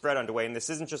community spread underway, and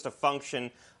this isn't just a function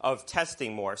of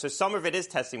testing more. So some of it is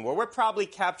testing more. We're probably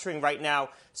capturing right now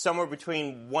somewhere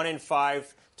between 1 in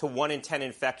 5 to 1 in 10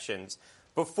 infections.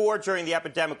 Before, during the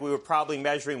epidemic, we were probably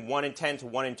measuring 1 in 10 to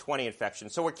 1 in 20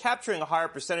 infections. So we're capturing a higher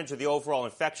percentage of the overall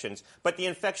infections, but the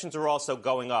infections are also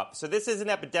going up. So this is an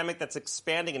epidemic that's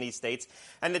expanding in these states.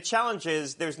 And the challenge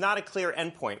is there's not a clear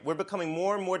endpoint. We're becoming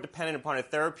more and more dependent upon a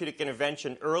therapeutic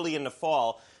intervention early in the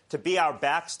fall to be our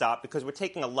backstop because we're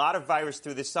taking a lot of virus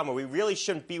through this summer. We really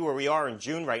shouldn't be where we are in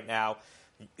June right now.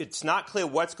 It's not clear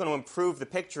what's going to improve the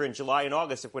picture in July and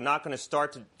August if we're not going to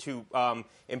start to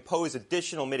impose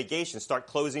additional mitigation, start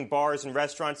closing bars and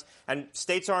restaurants. And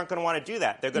states aren't going to want to do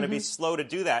that. They're going to be slow to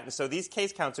do that. And so these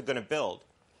case counts are going to build.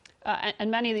 And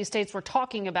many of these states we're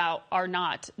talking about are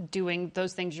not doing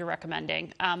those things you're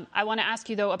recommending. I want to ask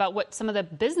you, though, about what some of the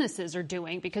businesses are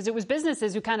doing, because it was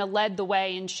businesses who kind of led the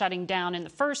way in shutting down in the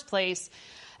first place.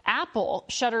 Apple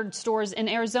shuttered stores in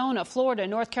Arizona, Florida,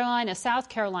 North Carolina, South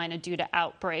Carolina due to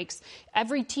outbreaks.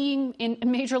 Every team in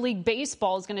Major League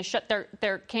Baseball is going to shut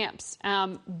their camps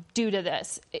due to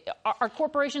this. Are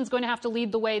corporations going to have to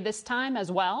lead the way this time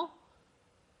as well?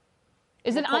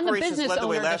 Is it on the business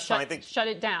owner to shut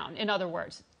it down, in other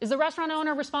words? Is the restaurant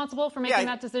owner responsible for making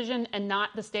that decision and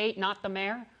not the state, not the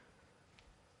mayor?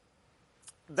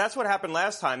 That's what happened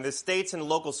last time. The states and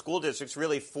local school districts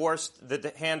really forced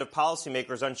the hand of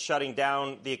policymakers on shutting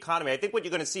down the economy. I think what you're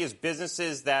going to see is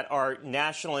businesses that are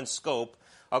national in scope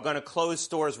are going to close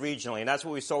stores regionally. And that's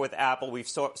what we saw with Apple. We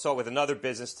saw with another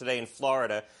business today in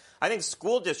Florida. I think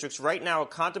school districts right now are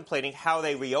contemplating how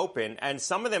they reopen, and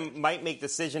some of them might make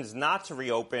decisions not to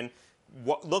reopen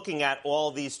looking at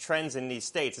all these trends in these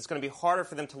states. It's going to be harder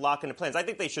for them to lock into plans. I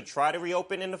think they should try to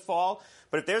reopen in the fall,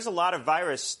 but if there's a lot of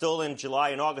virus still in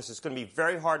July and August, it's going to be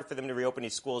very hard for them to reopen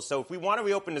these schools. So if we want to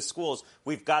reopen the schools,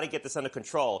 we've got to get this under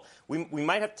control. We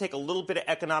might have to take a little bit of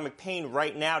economic pain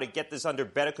right now to get this under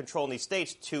better control in these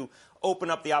states to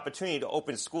open up the opportunity to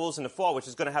open schools in the fall, which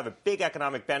is going to have a big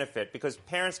economic benefit because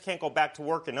parents can't go back to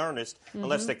work in earnest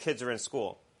unless their kids are in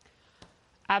school.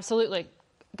 Absolutely.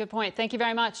 Good point. Thank you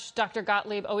very much, Dr.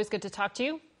 Gottlieb. Always good to talk to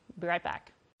you. Be right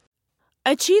back.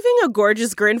 Achieving a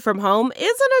gorgeous grin from home isn't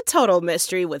a total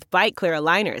mystery with Byte Clear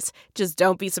aligners. Just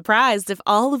don't be surprised if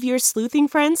all of your sleuthing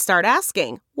friends start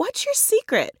asking, "What's your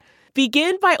secret?"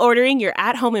 Begin by ordering your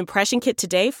at-home impression kit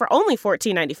today for only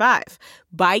 $14.95.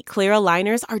 Byte Clear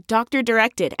aligners are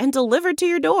doctor-directed and delivered to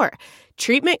your door.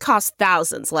 Treatment costs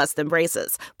thousands less than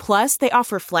braces. Plus, they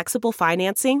offer flexible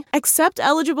financing, accept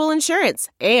eligible insurance,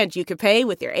 and you can pay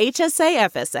with your HSA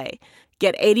FSA.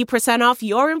 Get 80% off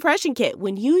your impression kit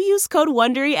when you use code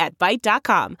WONDERY at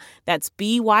Byte.com. That's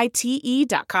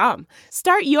BYTE.com.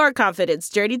 Start your confidence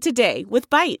journey today with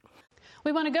Byte.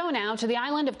 We want to go now to the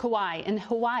island of Kauai in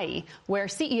Hawaii, where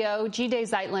CEO Jide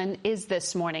Zeitlin is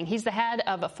this morning. He's the head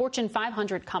of a Fortune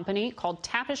 500 company called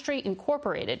Tapestry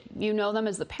Incorporated. You know them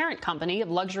as the parent company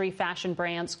of luxury fashion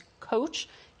brands Coach,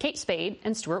 Kate Spade,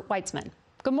 and Stuart Weitzman.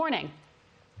 Good morning.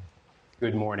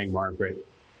 Good morning, Margaret.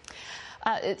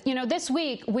 This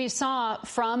week we saw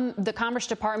from the Commerce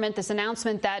Department this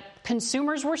announcement that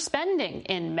consumers were spending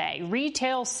in May.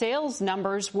 Retail sales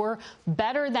numbers were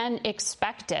better than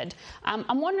expected.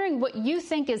 I'm wondering what you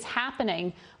think is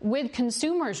happening with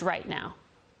consumers right now.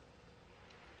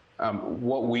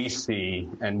 What we see,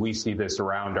 and we see this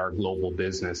around our global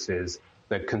business, is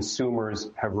that consumers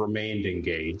have remained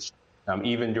engaged.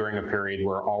 Even during a period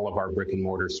where all of our brick and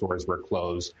mortar stores were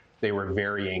closed, they were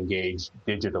very engaged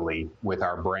digitally with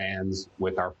our brands,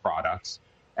 with our products.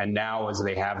 And now as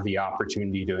they have the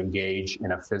opportunity to engage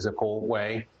in a physical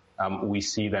way, we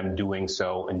see them doing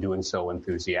so and doing so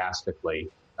enthusiastically.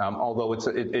 Although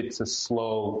it's a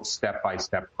slow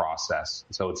step-by-step process.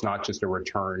 So it's not just a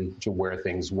return to where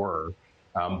things were,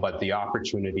 but the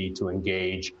opportunity to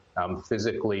engage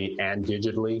physically and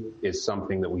digitally is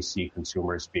something that we see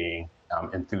consumers being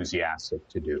enthusiastic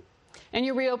to do. And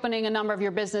you're reopening a number of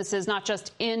your businesses, not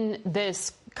just in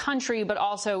this country, but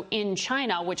also in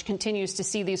China, which continues to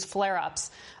see these flare-ups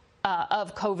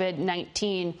of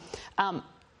COVID-19.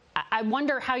 I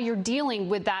wonder how you're dealing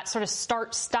with that sort of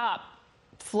start-stop,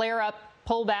 flare-up,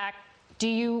 pullback. Do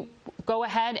you go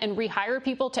ahead and rehire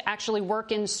people to actually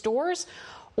work in stores,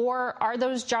 or are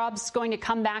those jobs going to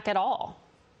come back at all?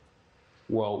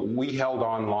 Well, we held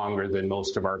on longer than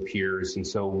most of our peers, and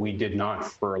so we did not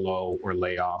furlough or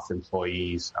lay off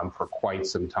employees for quite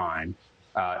some time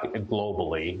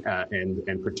globally,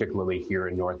 and particularly here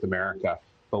in North America.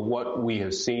 But what we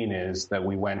have seen is that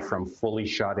we went from fully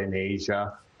shut in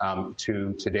Asia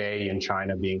to today in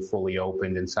China being fully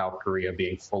opened, in South Korea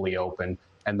being fully open,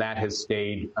 and that has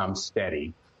stayed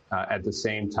steady. At the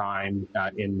same time,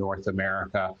 in North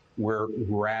America, we're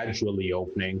gradually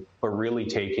opening, but really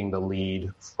taking the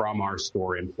lead from our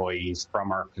store employees,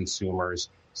 from our consumers,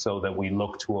 so that we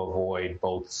look to avoid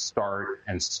both start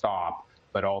and stop,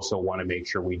 but also want to make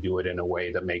sure we do it in a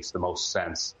way that makes the most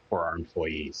sense for our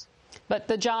employees. But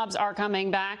the jobs are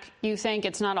coming back. You think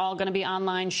it's not all going to be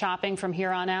online shopping from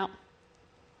here on out?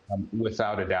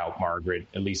 Without a doubt, Margaret,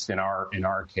 at least in our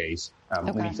case,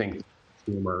 we think the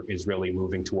consumer is really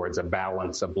moving towards a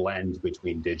balance, a blend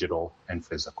between digital and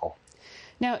physical.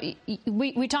 Now,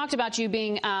 we talked about you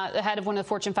being the head of one of the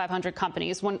Fortune 500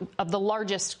 companies, one of the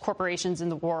largest corporations in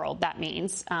the world, that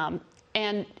means.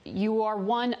 And you are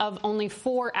one of only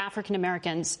 4 African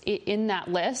Americans in that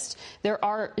list. There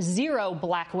are 0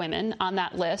 black women on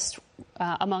that list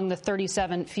among the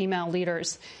 37 female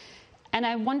leaders. And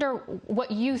I wonder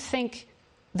what you think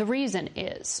the reason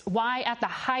is. Why at the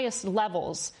highest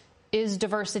levels is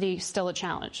diversity still a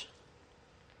challenge?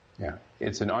 Yeah,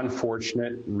 it's an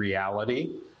unfortunate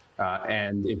reality,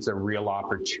 and it's a real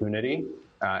opportunity.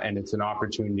 And it's an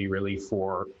opportunity really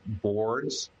for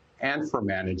boards and for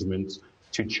management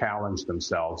to challenge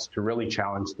themselves, to really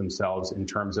challenge themselves in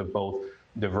terms of both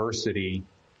diversity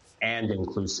and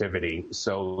inclusivity.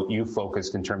 So you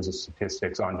focused in terms of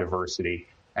statistics on diversity,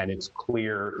 and it's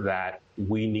clear that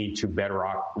we need to better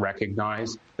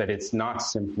recognize that it's not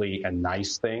simply a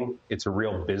nice thing. It's a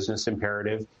real business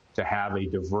imperative to have a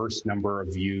diverse number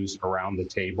of views around the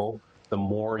table. The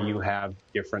more you have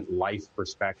different life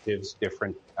perspectives,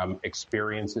 different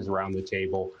experiences around the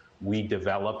table, we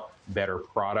develop better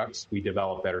products, we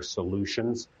develop better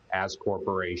solutions as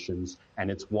corporations,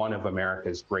 and it's one of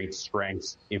America's great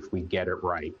strengths if we get it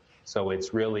right. So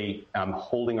it's really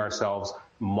holding ourselves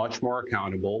much more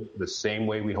accountable, the same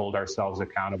way we hold ourselves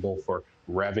accountable for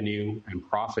revenue and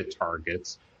profit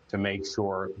targets, to make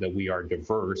sure that we are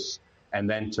diverse, and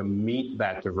then to meet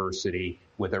that diversity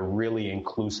with a really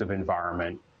inclusive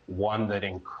environment, one that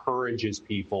encourages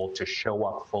people to show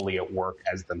up fully at work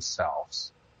as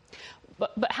themselves.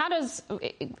 But how does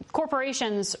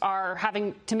corporations are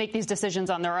having to make these decisions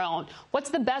on their own?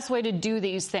 What's the best way to do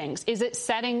these things? Is it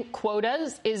setting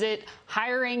quotas? Is it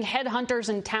hiring headhunters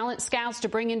and talent scouts to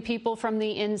bring in people from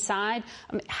the inside?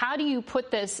 I mean, how do you put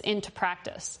this into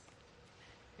practice?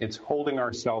 It's holding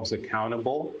ourselves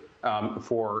accountable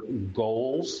for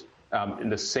goals in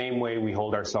the same way we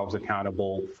hold ourselves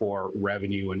accountable for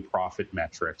revenue and profit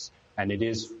metrics. And it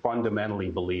is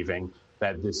fundamentally believing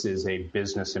that this is a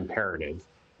business imperative.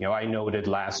 You know, I noted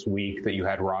last week that you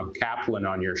had Rob Kaplan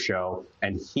on your show,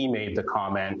 and he made the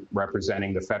comment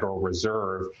representing the Federal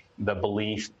Reserve, the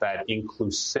belief that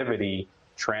inclusivity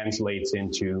translates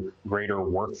into greater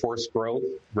workforce growth,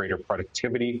 greater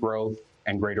productivity growth,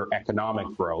 and greater economic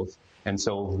growth. And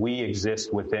so if we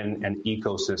exist within an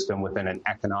ecosystem, within an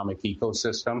economic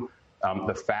ecosystem,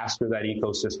 the faster that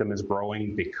ecosystem is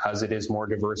growing because it is more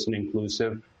diverse and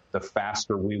inclusive, the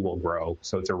faster we will grow.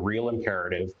 So it's a real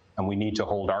imperative, and we need to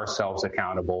hold ourselves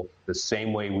accountable the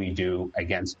same way we do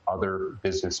against other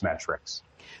business metrics.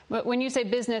 But when you say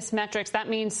business metrics, that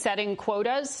means setting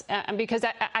quotas? Because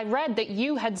I read that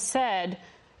you had said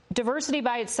diversity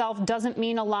by itself doesn't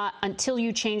mean a lot until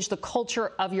you change the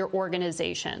culture of your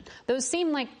organization. Those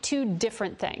seem like 2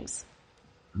 different things.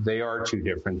 They are 2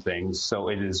 different things. So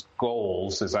it is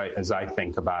goals, as I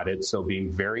think about it. So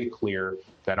being very clear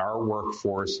that our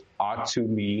workforce ought to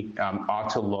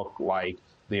look like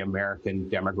the American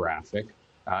demographic,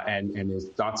 and is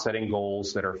not setting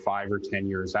goals that are 5 or 10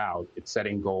 years out. It's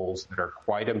setting goals that are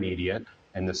quite immediate.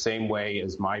 And the same way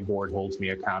as my board holds me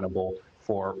accountable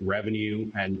for revenue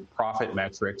and profit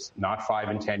metrics, not 5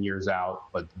 and 10 years out,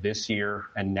 but this year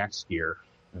and next year.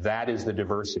 That is the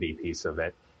diversity piece of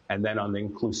it. And then on the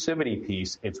inclusivity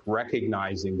piece, it's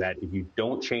recognizing that if you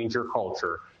don't change your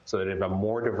culture so that if a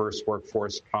more diverse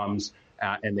workforce comes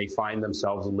and they find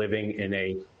themselves living in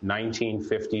a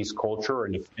 1950s culture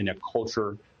and in a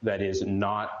culture that is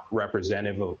not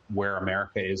representative of where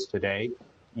America is today,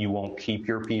 you won't keep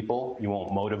your people, you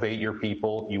won't motivate your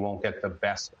people, you won't get the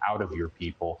best out of your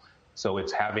people. So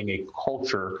it's having a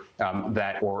culture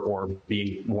or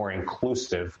being more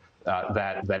inclusive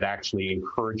that actually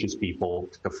encourages people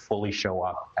to fully show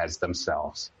up as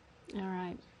themselves. All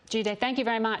right. Jide, thank you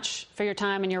very much for your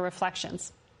time and your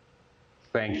reflections.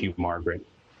 Thank you, Margaret.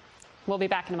 We'll be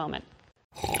back in a moment.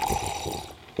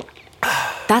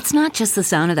 That's not just the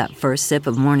sound of that first sip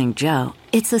of Morning Joe.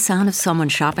 It's the sound of someone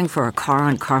shopping for a car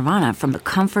on Carvana from the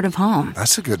comfort of home.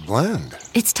 That's a good blend.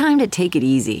 It's time to take it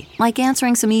easy, like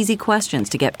answering some easy questions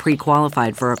to get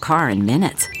pre-qualified for a car in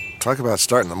minutes. Talk about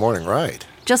starting the morning right.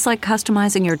 Just like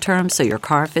customizing your terms so your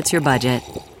car fits your budget.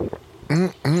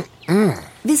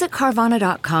 Visit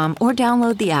Carvana.com or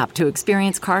download the app to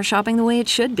experience car shopping the way it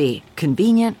should be.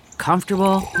 Convenient,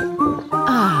 comfortable.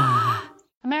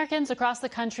 Americans across the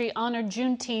country honored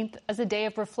Juneteenth as a day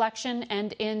of reflection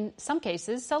and, in some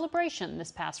cases, celebration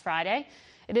this past Friday.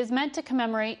 It is meant to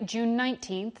commemorate June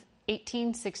 19th,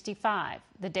 1865,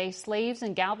 the day slaves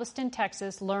in Galveston,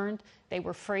 Texas learned they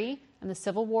were free and the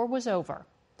Civil War was over.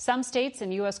 Some states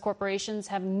and U.S. corporations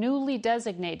have newly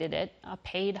designated it a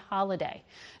paid holiday.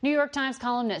 New York Times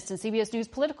columnist and CBS News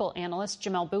political analyst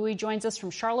Jamelle Bouie joins us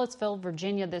from Charlottesville,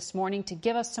 Virginia this morning to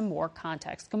give us some more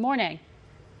context. Good morning.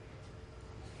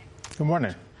 Good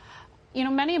morning. You know,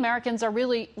 many Americans are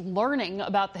really learning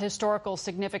about the historical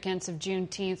significance of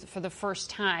Juneteenth for the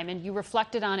first time, and you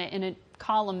reflected on it in a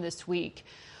column this week.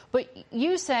 But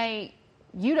you say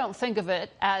you don't think of it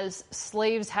as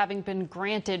slaves having been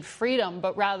granted freedom,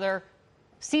 but rather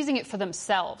seizing it for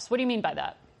themselves. What do you mean by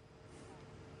that?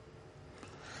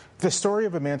 The story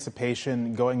of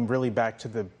emancipation, going really back to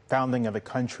the founding of the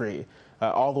country,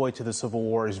 all the way to the Civil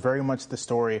War, is very much the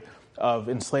story of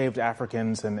enslaved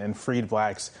Africans and freed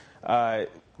blacks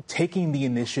taking the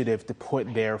initiative to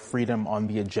put their freedom on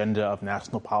the agenda of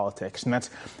national politics. And that's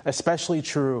especially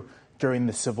true during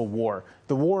the Civil War.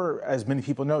 The war, as many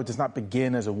people know, does not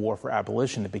begin as a war for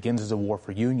abolition. It begins as a war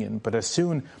for union. But as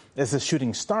soon as the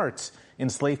shooting starts,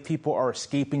 enslaved people are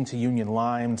escaping to Union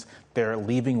lines. They're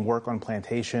leaving work on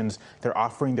plantations. They're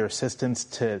offering their assistance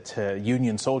to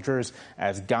Union soldiers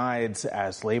as guides,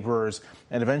 as laborers,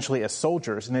 and eventually as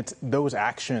soldiers. And it's those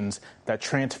actions that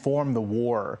transform the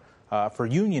war for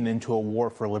Union into a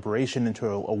war for liberation, into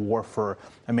a war for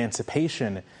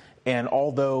emancipation. And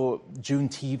although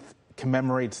Juneteenth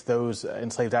commemorates those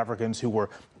enslaved Africans who were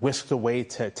whisked away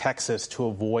to Texas to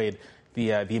avoid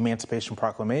the Emancipation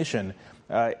Proclamation,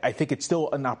 I think it's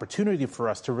still an opportunity for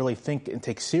us to really think and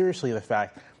take seriously the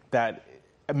fact that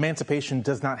emancipation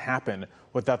does not happen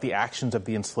without the actions of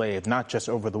the enslaved, not just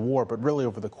over the war, but really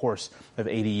over the course of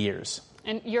 80 years.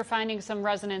 And you're finding some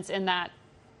resonance in that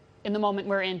in the moment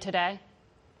we're in today?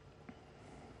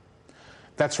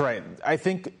 That's right. I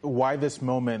think why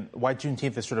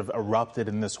Juneteenth has sort of erupted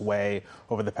in this way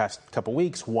over the past couple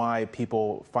weeks, why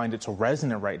people find it so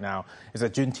resonant right now, is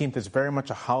that Juneteenth is very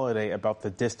much a holiday about the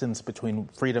distance between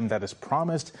freedom that is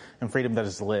promised and freedom that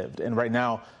is lived. And right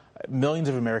now, millions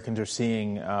of Americans are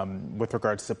seeing, with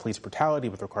regards to police brutality,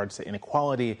 with regards to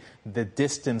inequality, the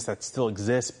distance that still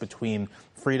exists between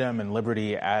freedom and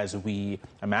liberty as we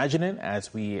imagine it,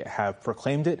 as we have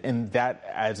proclaimed it, and that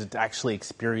as it's actually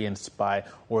experienced by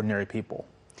ordinary people.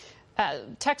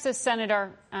 Texas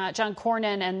Senator John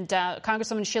Cornyn and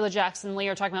Congresswoman Sheila Jackson Lee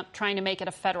are talking about trying to make it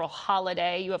a federal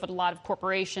holiday. You have a lot of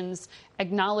corporations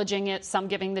acknowledging it, some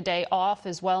giving the day off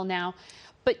as well now.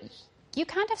 But you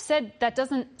kind of said that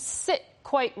doesn't sit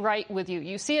quite right with you.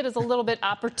 You see it as a little bit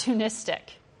opportunistic.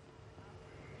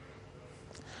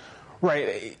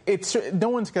 Right. No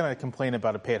one's going to complain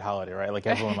about a paid holiday, right? Like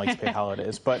everyone likes paid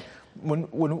holidays. But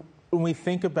when we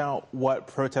think about what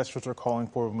protesters are calling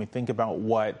for, when we think about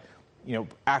what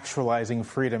actualizing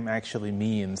freedom actually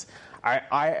means,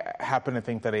 I happen to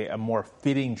think that a more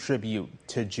fitting tribute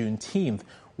to Juneteenth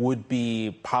would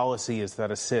be policies that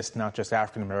assist not just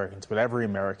African Americans, but every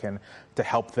American to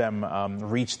help them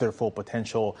reach their full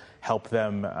potential, help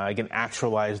them, again,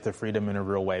 actualize their freedom in a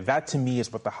real way. That, to me,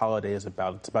 is what the holiday is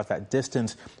about. It's about that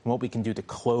distance and what we can do to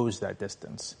close that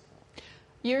distance.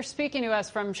 You're speaking to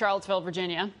us from Charlottesville,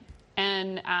 Virginia.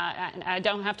 And I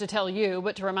don't have to tell you,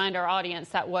 but to remind our audience,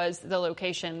 that was the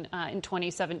location in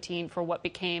 2017 for what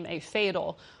became a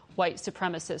fatal white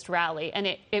supremacist rally. And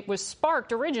it was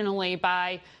sparked originally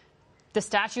by the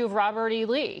statue of Robert E.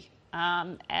 Lee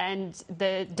and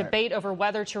the debate over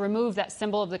whether to remove that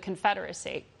symbol of the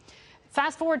Confederacy.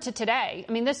 Fast forward to today.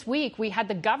 I mean, this week we had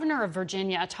the governor of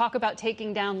Virginia talk about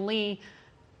taking down Lee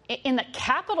in the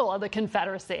capital of the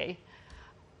Confederacy.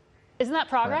 Isn't that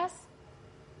progress?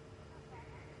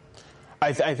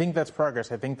 Right. I think that's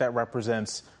progress. I think that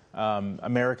represents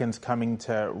Americans coming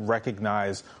to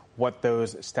recognize what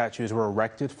those statues were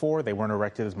erected for. They weren't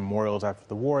erected as memorials after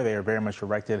the war. They are very much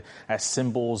erected as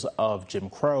symbols of Jim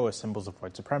Crow, as symbols of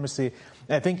white supremacy.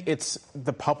 And I think it's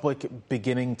the public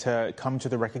beginning to come to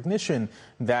the recognition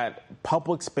that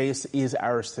public space is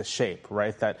ours to shape,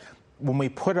 right? That when we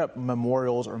put up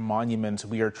memorials or monuments,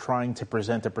 we are trying to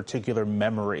present a particular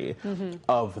memory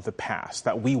of the past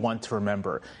that we want to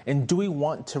remember. And do we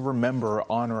want to remember,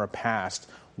 honor a past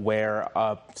where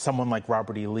someone like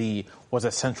Robert E. Lee was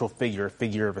a central figure, a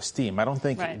figure of esteem? I don't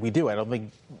think we do. I don't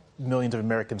think millions of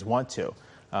Americans want to.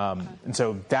 And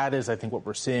so that is, I think, what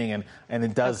we're seeing, and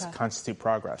it does constitute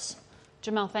progress.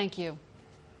 Jamelle, thank you.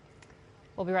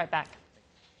 We'll be right back.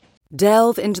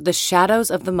 Delve into the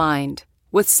shadows of the mind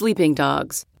with Sleeping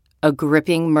Dogs, a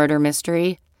gripping murder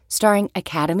mystery starring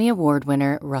Academy Award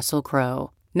winner Russell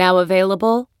Crowe. Now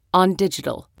available on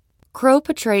digital. Crowe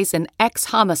portrays an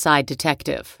ex-homicide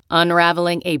detective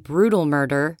unraveling a brutal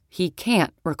murder he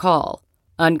can't recall.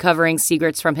 Uncovering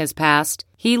secrets from his past,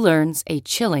 he learns a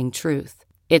chilling truth.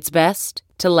 It's best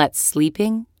to let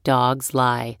sleeping dogs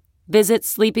lie. Visit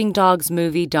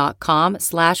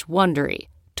sleepingdogsmovie.com/Wondery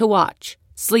to watch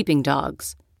Sleeping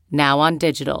Dogs, now on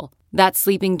digital. That's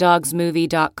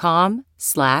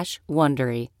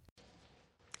sleepingdogsmovie.com/Wondery.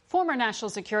 Former National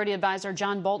Security Advisor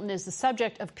John Bolton is the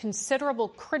subject of considerable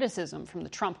criticism from the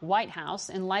Trump White House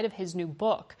in light of his new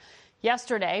book.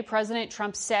 Yesterday, President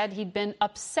Trump said he'd been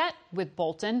upset with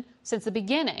Bolton since the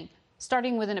beginning,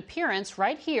 starting with an appearance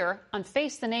right here on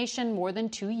Face the Nation more than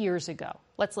 2 years ago.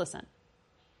 Let's listen.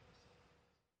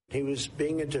 He was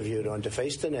being interviewed on To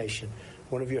Face the Nation,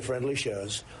 one of your friendly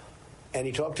shows, and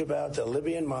he talked about the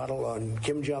Libyan model on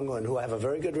Kim Jong-un, who I have a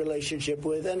very good relationship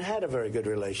with and had a very good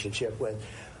relationship with.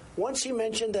 Once he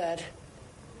mentioned that,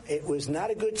 it was not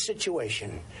a good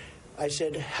situation. I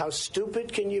said, how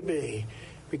stupid can you be?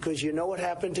 Because you know what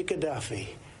happened to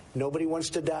Gaddafi. Nobody wants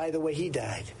to die the way he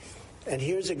died. And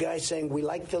here's a guy saying, we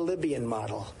like the Libyan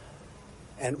model.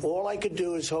 And all I could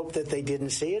do is hope that they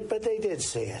didn't see it, but they did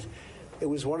see it. It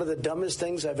was one of the dumbest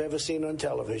things I've ever seen on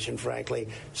television, frankly.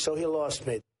 So he lost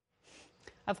me.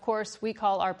 Of course, we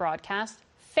call our broadcast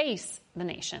Face the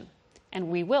Nation. And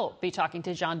we will be talking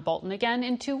to John Bolton again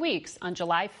in 2 weeks on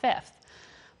July 5th.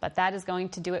 But that is going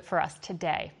to do it for us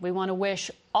today. We want to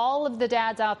wish all of the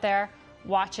dads out there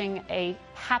watching a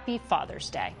happy Father's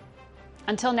Day.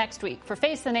 Until next week, for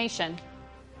Face the Nation,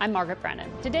 I'm Margaret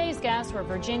Brennan. Today's guests were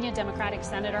Virginia Democratic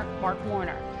Senator Mark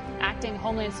Warner, Acting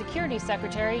Homeland Security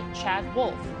Secretary Chad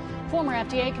Wolf, former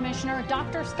FDA Commissioner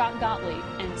Dr. Scott Gottlieb,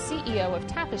 and CEO of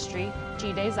Tapestry,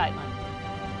 Jide Zeitlin.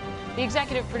 The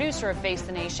executive producer of Face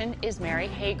the Nation is Mary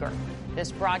Hager.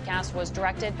 This broadcast was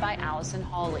directed by Allison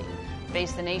Hawley.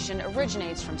 Face the Nation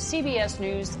originates from CBS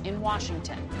News in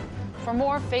Washington. For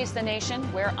more Face the Nation,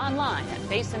 we're online at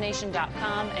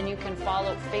facethenation.com, and you can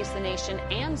follow Face the Nation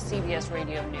and CBS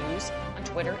Radio News on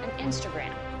Twitter and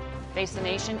Instagram. Face the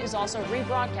Nation is also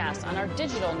rebroadcast on our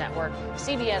digital network,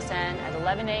 CBSN, at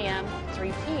 11 a.m.,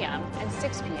 3 p.m., and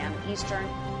 6 p.m. Eastern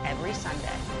every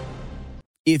Sunday.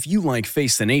 If you like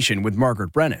Face the Nation with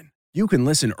Margaret Brennan, you can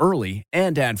listen early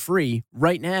and ad-free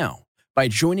right now by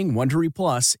joining Wondery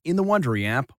Plus in the Wondery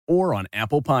app or on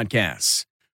Apple Podcasts.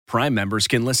 Prime members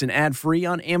can listen ad-free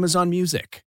on Amazon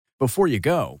Music. Before you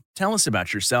go, tell us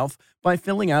about yourself by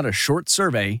filling out a short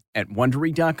survey at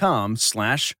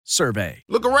Wondery.com/survey.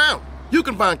 Look around. You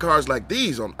can find cars like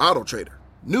these on AutoTrader.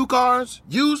 New cars,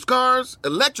 used cars,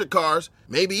 electric cars,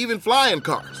 maybe even flying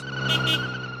cars.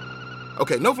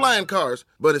 Okay, no flying cars,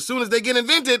 but as soon as they get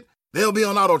invented, they'll be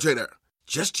on AutoTrader.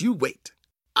 Just you wait.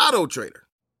 AutoTrader.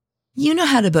 You know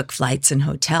how to book flights and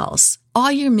hotels.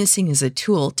 All you're missing is a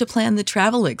tool to plan the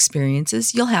travel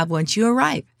experiences you'll have once you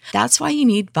arrive. That's why you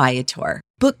need Viator.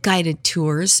 Book guided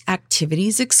tours,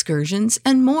 activities, excursions,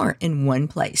 and more in one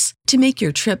place to make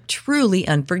your trip truly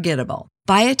unforgettable.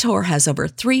 Viator has over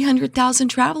 300,000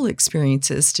 travel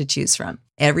experiences to choose from.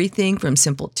 Everything from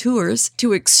simple tours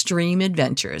to extreme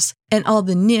adventures and all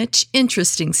the niche,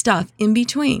 interesting stuff in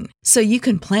between. So you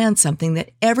can plan something that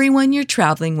everyone you're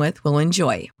traveling with will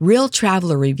enjoy. Real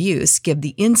traveler reviews give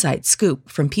the inside scoop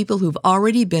from people who've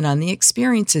already been on the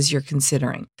experiences you're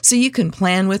considering. So you can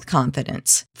plan with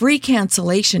confidence. Free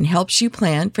cancellation helps you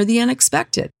plan for the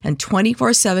unexpected. And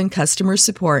 24/7 customer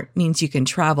support means you can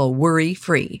travel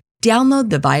worry-free. Download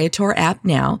the Viator app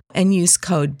now and use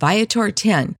code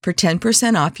Viator10 for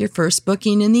 10% off your first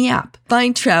booking in the app.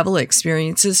 Find travel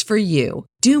experiences for you.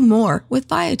 Do more with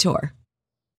Viator.